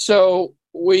 So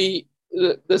the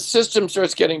system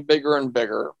starts getting bigger and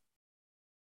bigger.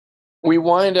 We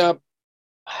wind up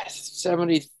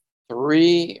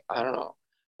 73, I don't know,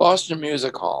 Boston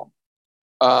Music Hall.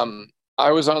 I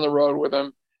was on the road with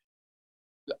him.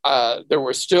 There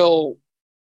were still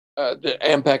the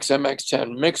Ampex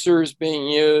MX10 mixers being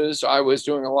used. I was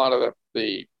doing a lot of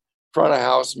the front of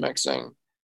house mixing.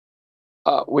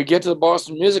 We get to the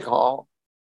Boston Music Hall,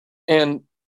 and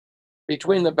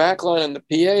between the back line and the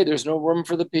PA, there's no room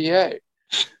for the PA.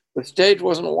 The stage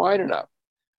wasn't wide enough.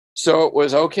 So it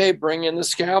was, okay, bring in the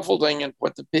scaffolding and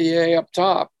put the PA up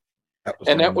top.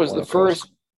 That was the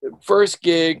first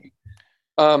gig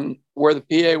where the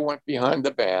PA went behind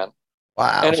the band.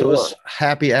 Wow. And so it was a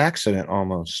happy accident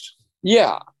almost.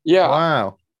 Yeah.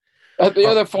 Wow. The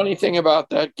other funny thing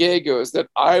about that gig was that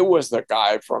I was the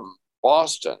guy from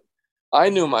Boston. I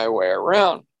knew my way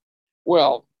around.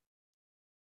 Well,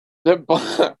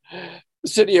 the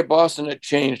city of Boston had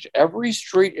changed every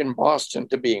street in Boston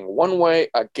to being one way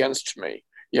against me,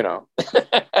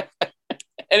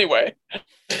 Anyway,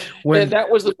 that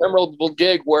was the memorable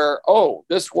gig where, oh,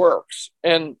 this works.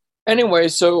 And anyway,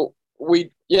 so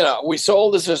we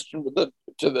sold the system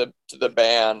to the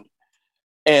band,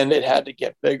 and it had to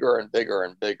get bigger and bigger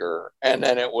and bigger. And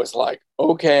then it was like,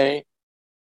 okay,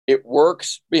 it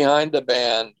works behind the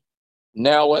band.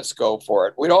 Now let's go for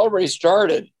it. We'd already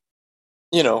started,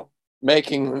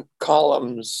 making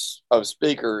columns of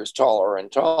speakers taller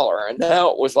and taller. And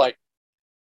now it was like,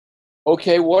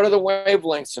 okay, what are the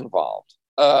wavelengths involved?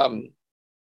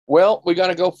 Well, we got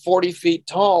to go 40 feet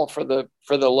tall for the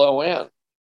low end.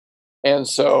 And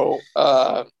so,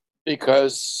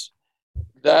 because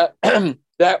that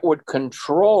would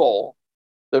control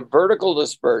the vertical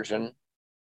dispersion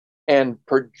and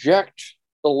project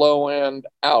the low end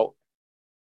out.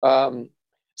 With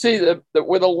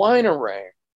a line array,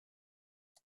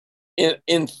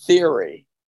 in theory,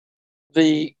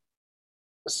 the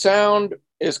sound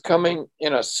is coming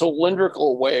in a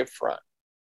cylindrical wavefront.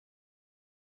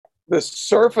 The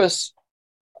surface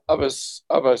of a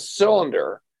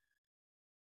cylinder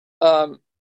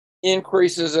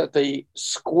increases at the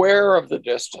square of the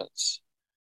distance,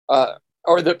 and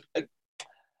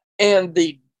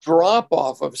the drop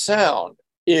off of sound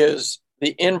is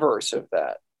the inverse of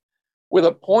that. With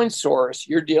a point source,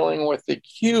 you're dealing with the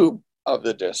cube of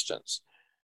the distance.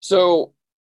 So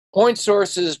point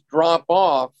sources drop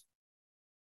off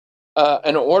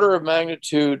an order of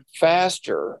magnitude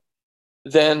faster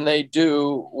than they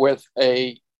do with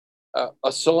a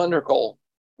cylindrical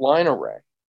line array.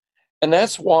 And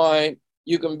that's why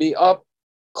you can be up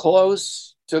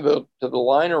close to the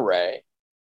line array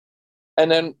and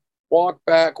then walk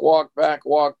back,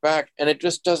 and it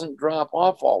just doesn't drop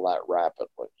off all that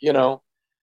rapidly,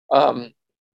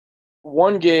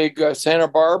 One gig, Santa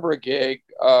Barbara gig,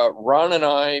 Ron and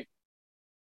I,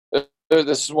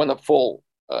 this is when the full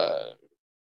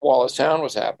Wall of Sound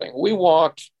was happening. We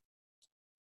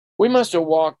must have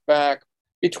walked back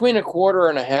between a quarter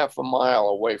and a half a mile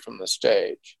away from the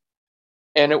stage.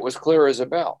 And it was clear as a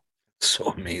bell.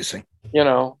 So amazing.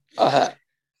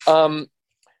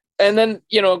 And then,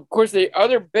 of course, the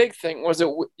other big thing was that,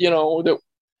 that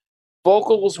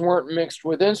vocals weren't mixed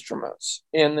with instruments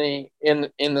in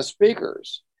the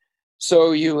speakers.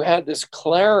 So you had this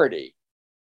clarity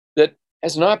that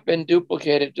has not been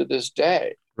duplicated to this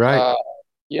day. Right.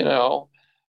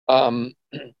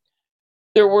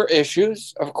 There were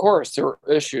issues. Of course, there were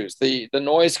issues. The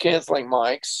noise canceling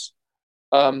mics,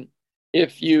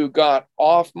 if you got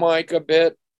off mic a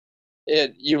bit,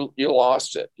 you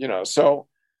lost it, So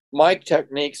mic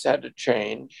techniques had to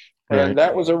change, and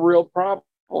that was a real problem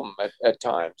at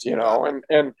times,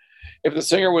 And if the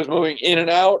singer was moving in and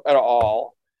out at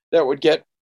all, that would get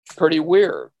pretty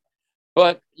weird.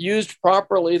 But used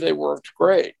properly, they worked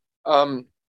great. I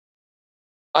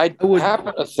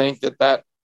happen to think that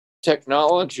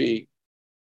technology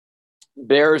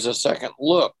bears a second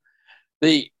look.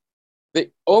 The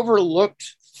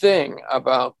overlooked thing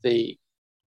about the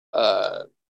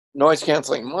noise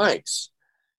canceling mics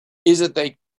is that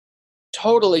they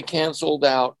totally canceled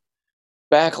out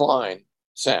backline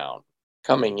sound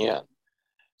coming in.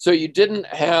 So you didn't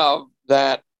have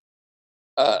that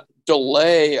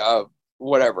delay of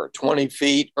whatever, 20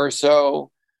 feet or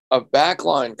so of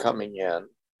backline coming in,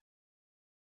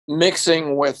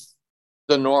 mixing with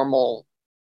the normal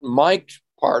mic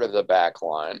part of the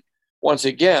backline. Once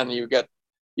again, you get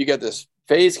this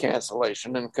phase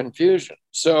cancellation and confusion.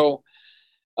 So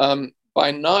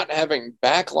by not having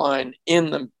backline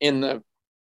in the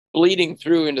bleeding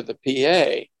through into the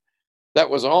PA, that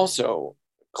was also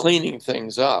cleaning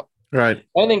things up. Right.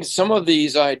 I think some of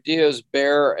these ideas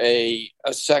bear a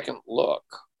second look.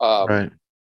 Right.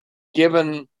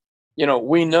 Given,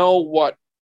 we know what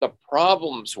the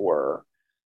problems were,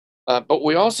 but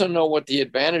we also know what the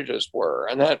advantages were,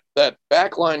 and that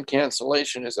backline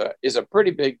cancellation is a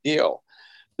pretty big deal.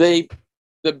 The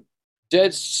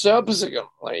Dead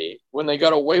subsequently, when they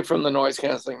got away from the noise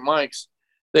canceling mics,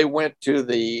 they went to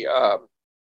the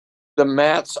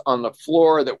mats on the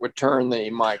floor that would turn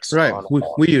the mics on.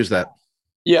 We use that.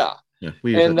 Yeah. Yeah,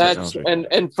 we use and that that's technology.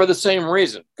 and for the same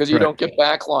reason, because you don't get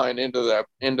backline into the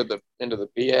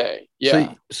PA.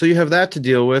 Yeah. So you have that to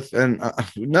deal with, and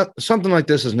something like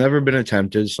this has never been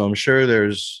attempted. So I'm sure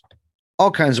there's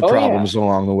all kinds of problems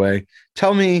along the way.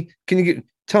 Tell me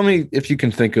if you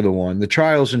can think of the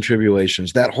trials and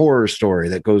tribulations, that horror story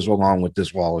that goes along with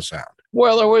this wall of sound.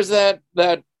 Well, there was that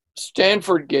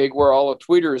Stanford gig where all the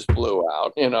tweeters blew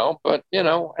out, but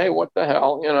hey, what the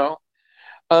hell,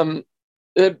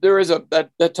 there is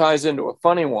that ties into a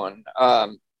funny one.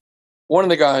 One of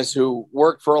the guys who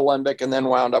worked for Alembic and then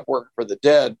wound up working for the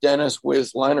Dead, Dennis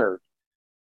Whiz Leonard,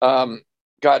 Alembic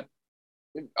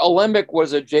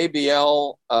was a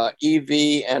JBL,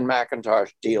 EV, and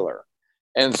Macintosh dealer.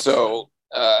 And so,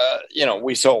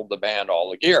 we sold the band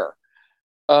all the gear.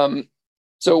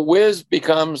 So Whiz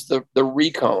becomes the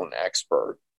Recone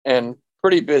expert and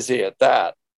pretty busy at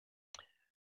that.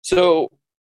 So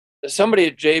somebody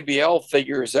at JBL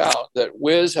figures out that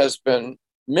Whiz has been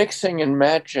mixing and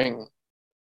matching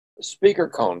speaker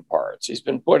cone parts. He's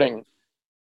been putting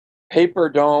paper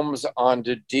domes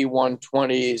onto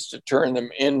D120s to turn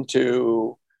them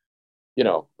into,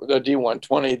 the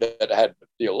D120 that had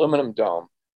the aluminum dome.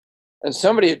 And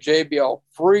somebody at JBL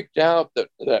freaked out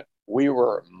that we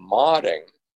were modding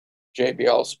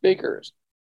JBL speakers.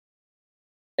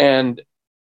 And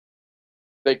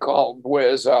they called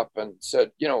Whiz up and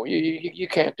said, you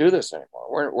can't do this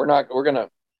anymore. We're not going to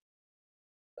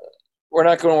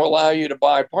allow you to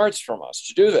buy parts from us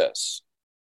to do this.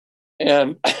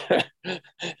 And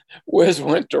Whiz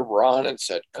went to Ron and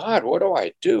said, God, what do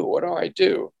I do? What do I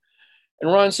do?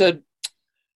 And Ron said,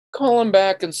 call him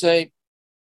back and say,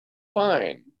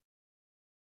 fine.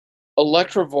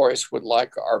 Electro Voice would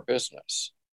like our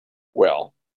business.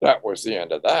 Well, that was the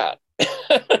end of that.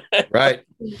 Right.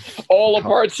 All the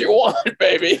parts you want,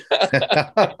 baby.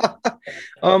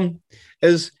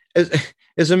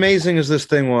 As amazing as this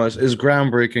thing was, as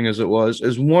groundbreaking as it was,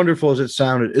 as wonderful as it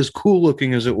sounded, as cool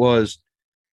looking as it was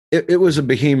a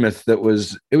behemoth it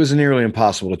was nearly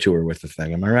impossible to tour with the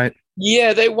thing. Am I right?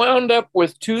 Yeah, they wound up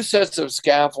with 2 sets of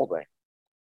scaffolding.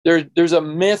 There's a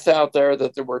myth out there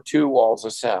that there were 2 walls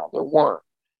of sound. There weren't.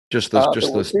 Just the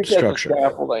structure.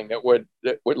 Scaffolding that would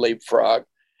leapfrog.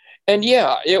 And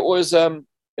yeah, it was a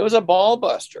ball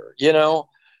buster.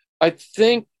 I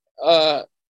think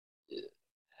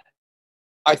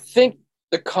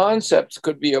the concepts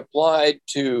could be applied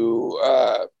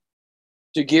to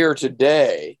gear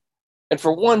today. And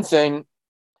for one thing,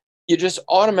 you just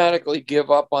automatically give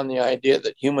up on the idea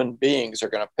that human beings are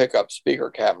going to pick up speaker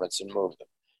cabinets and move them.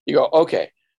 You go,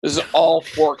 okay, this is all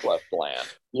forklift land.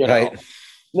 Right.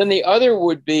 Then the other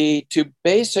would be to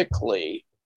basically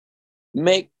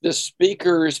make the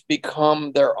speakers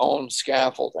become their own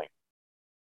scaffolding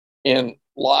in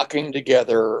locking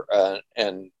together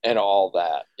and all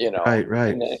that,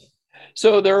 Right.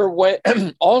 So there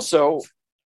are also,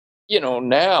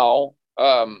 now,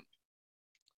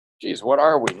 what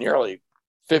are we, nearly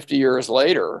 50 years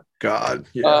later? God.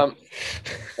 Yeah.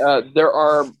 There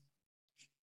are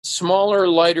smaller,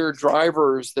 lighter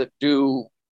drivers that do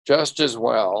just as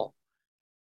well.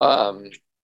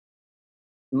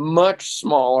 Much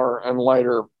smaller and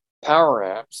lighter power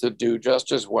amps that do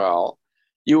just as well.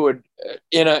 You would,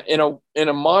 in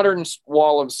a modern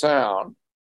wall of sound,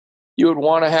 you would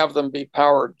want to have them be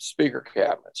powered speaker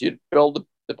cabinets. You'd build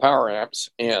the power amps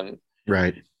in.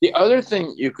 Right. The other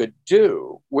thing you could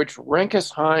do, which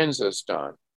Rinkus Hines has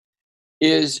done,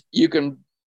 is you can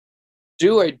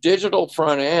do a digital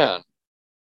front end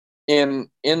in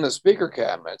the speaker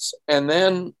cabinets, and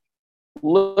then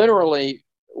literally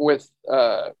with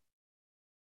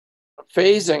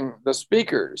phasing the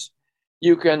speakers,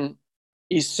 you can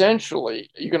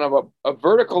have a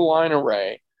vertical line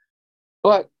array,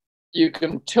 but you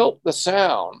can tilt the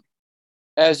sound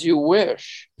as you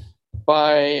wish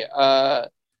by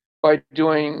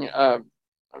doing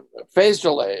phase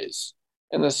delays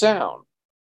in the sound,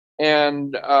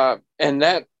 and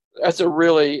that's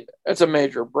a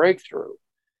major breakthrough.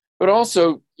 But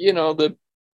also,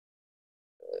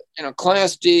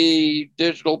 Class D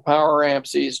digital power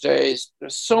amps these days,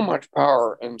 there's so much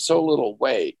power and so little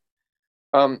weight.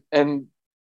 And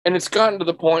it's gotten to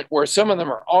the point where some of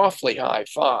them are awfully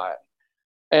hi-fi.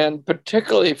 And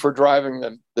particularly for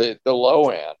driving the low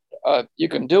end, you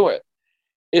can do it.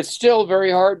 It's still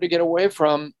very hard to get away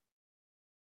from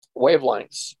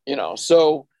wavelengths,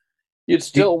 so you'd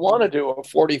still want to do a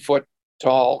 40-foot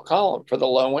tall column for the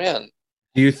low end.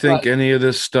 Do you think any of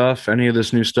this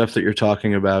new stuff that you're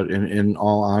talking about, in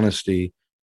all honesty,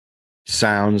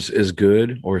 sounds as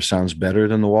good or sounds better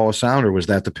than the Wall of Sound, or was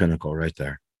that the pinnacle right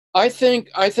there? I think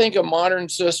a modern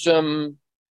system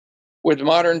with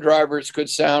modern drivers could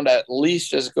sound at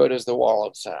least as good as the Wall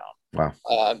of Sound. Wow.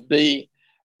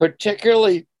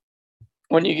 Particularly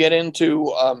when you get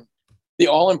into the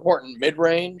all-important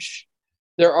mid-range,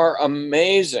 there are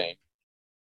amazing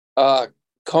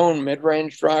cone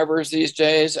mid-range drivers these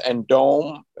days, and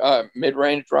dome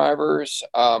mid-range drivers.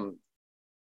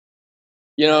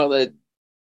 There's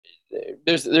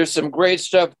some great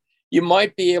stuff. You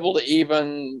might be able to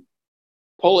even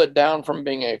pull it down from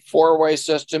being a 4-way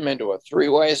system into a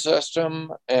 3-way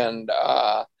system, and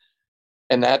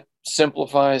that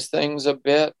simplifies things a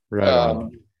bit. Right.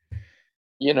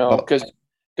 Because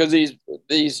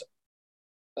these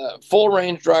full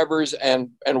range drivers and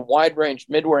wide range,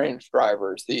 mid range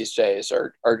drivers these days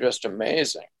are just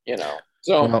amazing.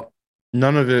 So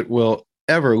none of it will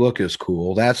ever look as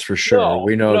cool. That's for sure. No,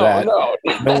 we know that.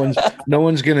 No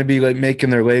one's going to be like making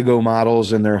their Lego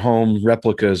models and their home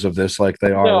replicas of this like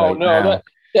they are now.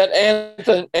 That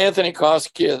Anthony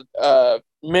Koski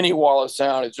mini Wall of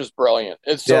Sound is just brilliant.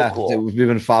 It's so cool. We've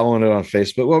been following it on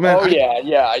Facebook. Well, man.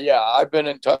 Yeah. I've been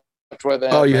in touch with him.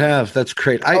 Oh, you have? That's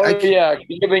great.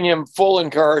 Giving him full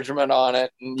encouragement on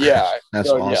it. And that's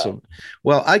awesome. Yeah.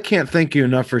 Well, I can't thank you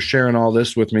enough for sharing all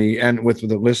this with me and with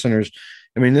the listeners.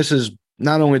 I mean, this is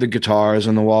not only the guitars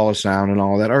and the Wall of Sound and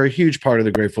all that are a huge part of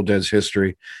the Grateful Dead's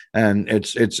history, and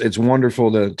it's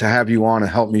wonderful to have you on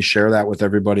and help me share that with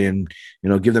everybody, and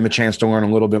give them a chance to learn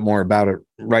a little bit more about it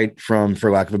right from, for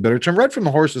lack of a better term, right from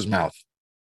the horse's mouth.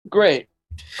 Great,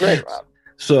 Rob.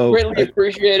 So greatly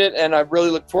appreciate it, and I really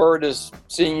look forward to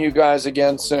seeing you guys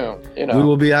again soon. We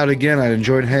will be out again. I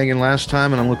enjoyed hanging last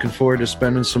time, and I'm looking forward to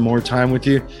spending some more time with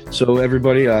you. So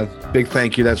everybody, big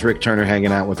thank you. That's Rick Turner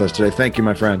hanging out with us today. Thank you,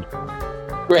 my friend.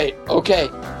 Great. Okay.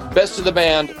 Best of the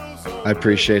band. I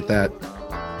appreciate that.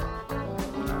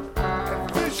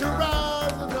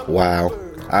 Wow.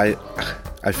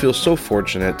 I feel so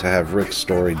fortunate to have Rick's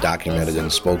story documented in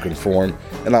spoken form,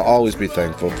 and I'll always be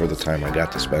thankful for the time I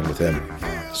got to spend with him.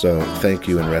 So thank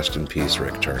you and rest in peace,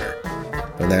 Rick Turner.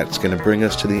 And that's going to bring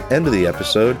us to the end of the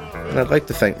episode, and I'd like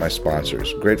to thank my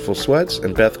sponsors, Grateful Sweats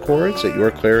and Beth Koritz at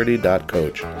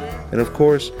yourclarity.coach, and of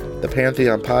course, the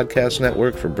Pantheon Podcast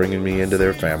Network for bringing me into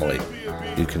their family.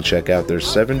 You can check out their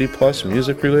 70-plus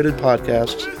music-related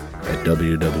podcasts at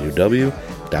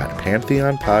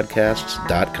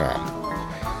www.pantheonpodcasts.com.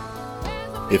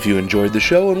 If you enjoyed the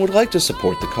show and would like to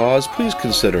support the cause, please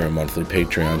consider a monthly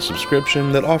Patreon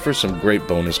subscription that offers some great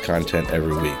bonus content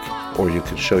every week. Or you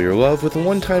can show your love with a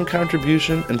one-time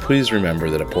contribution, and please remember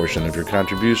that a portion of your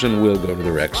contribution will go to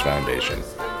the Rex Foundation.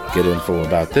 Get info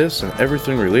about this and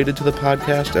everything related to the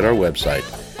podcast at our website,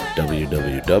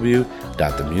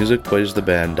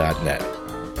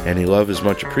 www.themusicplaystheband.net. Any love is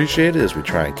much appreciated as we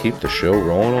try and keep the show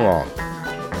rolling along.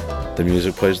 The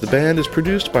Music Plays the Band is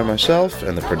produced by myself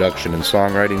and the production and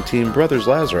songwriting team Brothers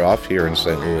Lazaroff here in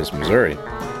St. Louis, Missouri.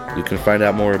 You can find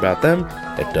out more about them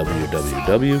at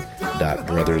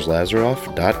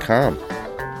www.brotherslazaroff.com.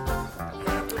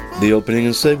 The opening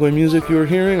and segue music you are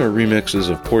hearing are remixes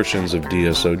of portions of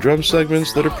DSO drum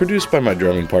segments that are produced by my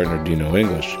drumming partner Dino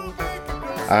English.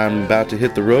 I'm about to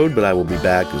hit the road, but I will be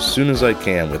back as soon as I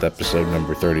can with episode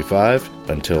number 35.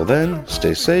 Until then,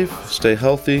 stay safe, stay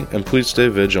healthy, and please stay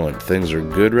vigilant. Things are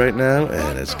good right now,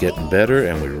 and it's getting better,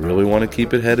 and we really want to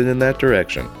keep it headed in that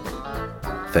direction.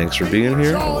 Thanks for being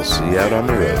here, and we'll see you out on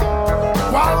the road.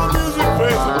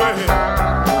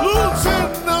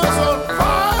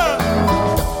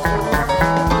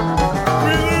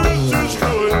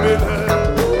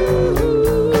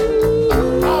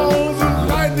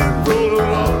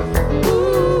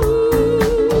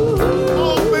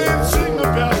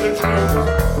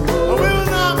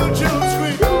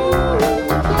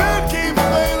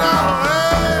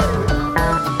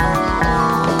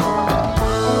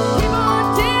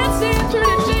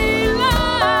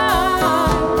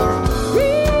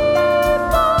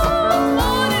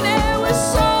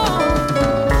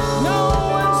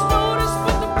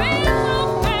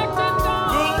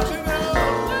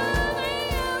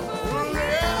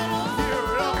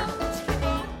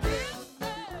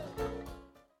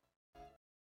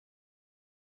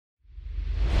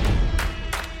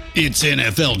 It's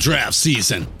NFL draft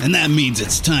season, and that means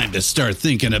it's time to start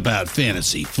thinking about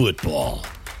fantasy football.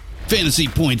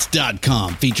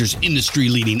 FantasyPoints.com features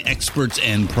industry-leading experts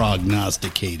and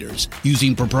prognosticators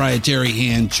using proprietary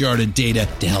hand-charted data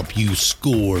to help you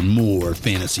score more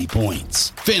fantasy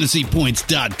points.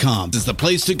 FantasyPoints.com is the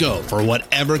place to go for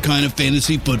whatever kind of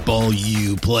fantasy football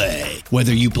you play.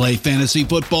 Whether you play fantasy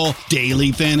football,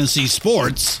 daily fantasy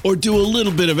sports, or do a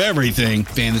little bit of everything,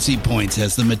 Fantasy Points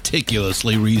has the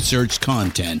meticulously researched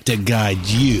content to guide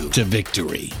you to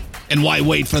victory. And why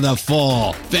wait for the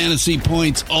fall? Fantasy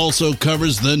Points also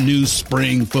covers the new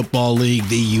spring football league,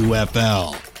 the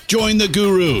UFL. Join the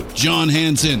guru, John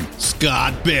Hansen,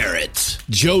 Scott Barrett,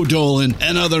 Joe Dolan,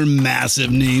 and other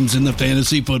massive names in the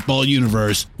fantasy football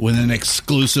universe with an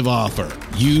exclusive offer.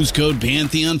 Use code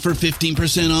Pantheon for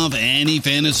 15% off any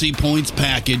Fantasy Points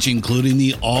package, including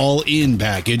the all-in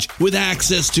package, with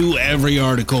access to every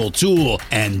article, tool,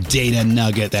 and data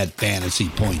nugget that Fantasy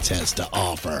Points has to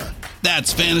offer.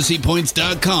 That's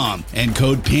FantasyPoints.com and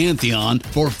code Pantheon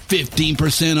for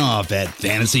 15% off at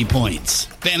Fantasy Points.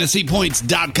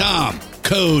 FantasyPoints.com,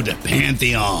 code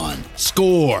Pantheon.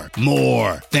 Score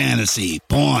more fantasy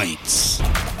points.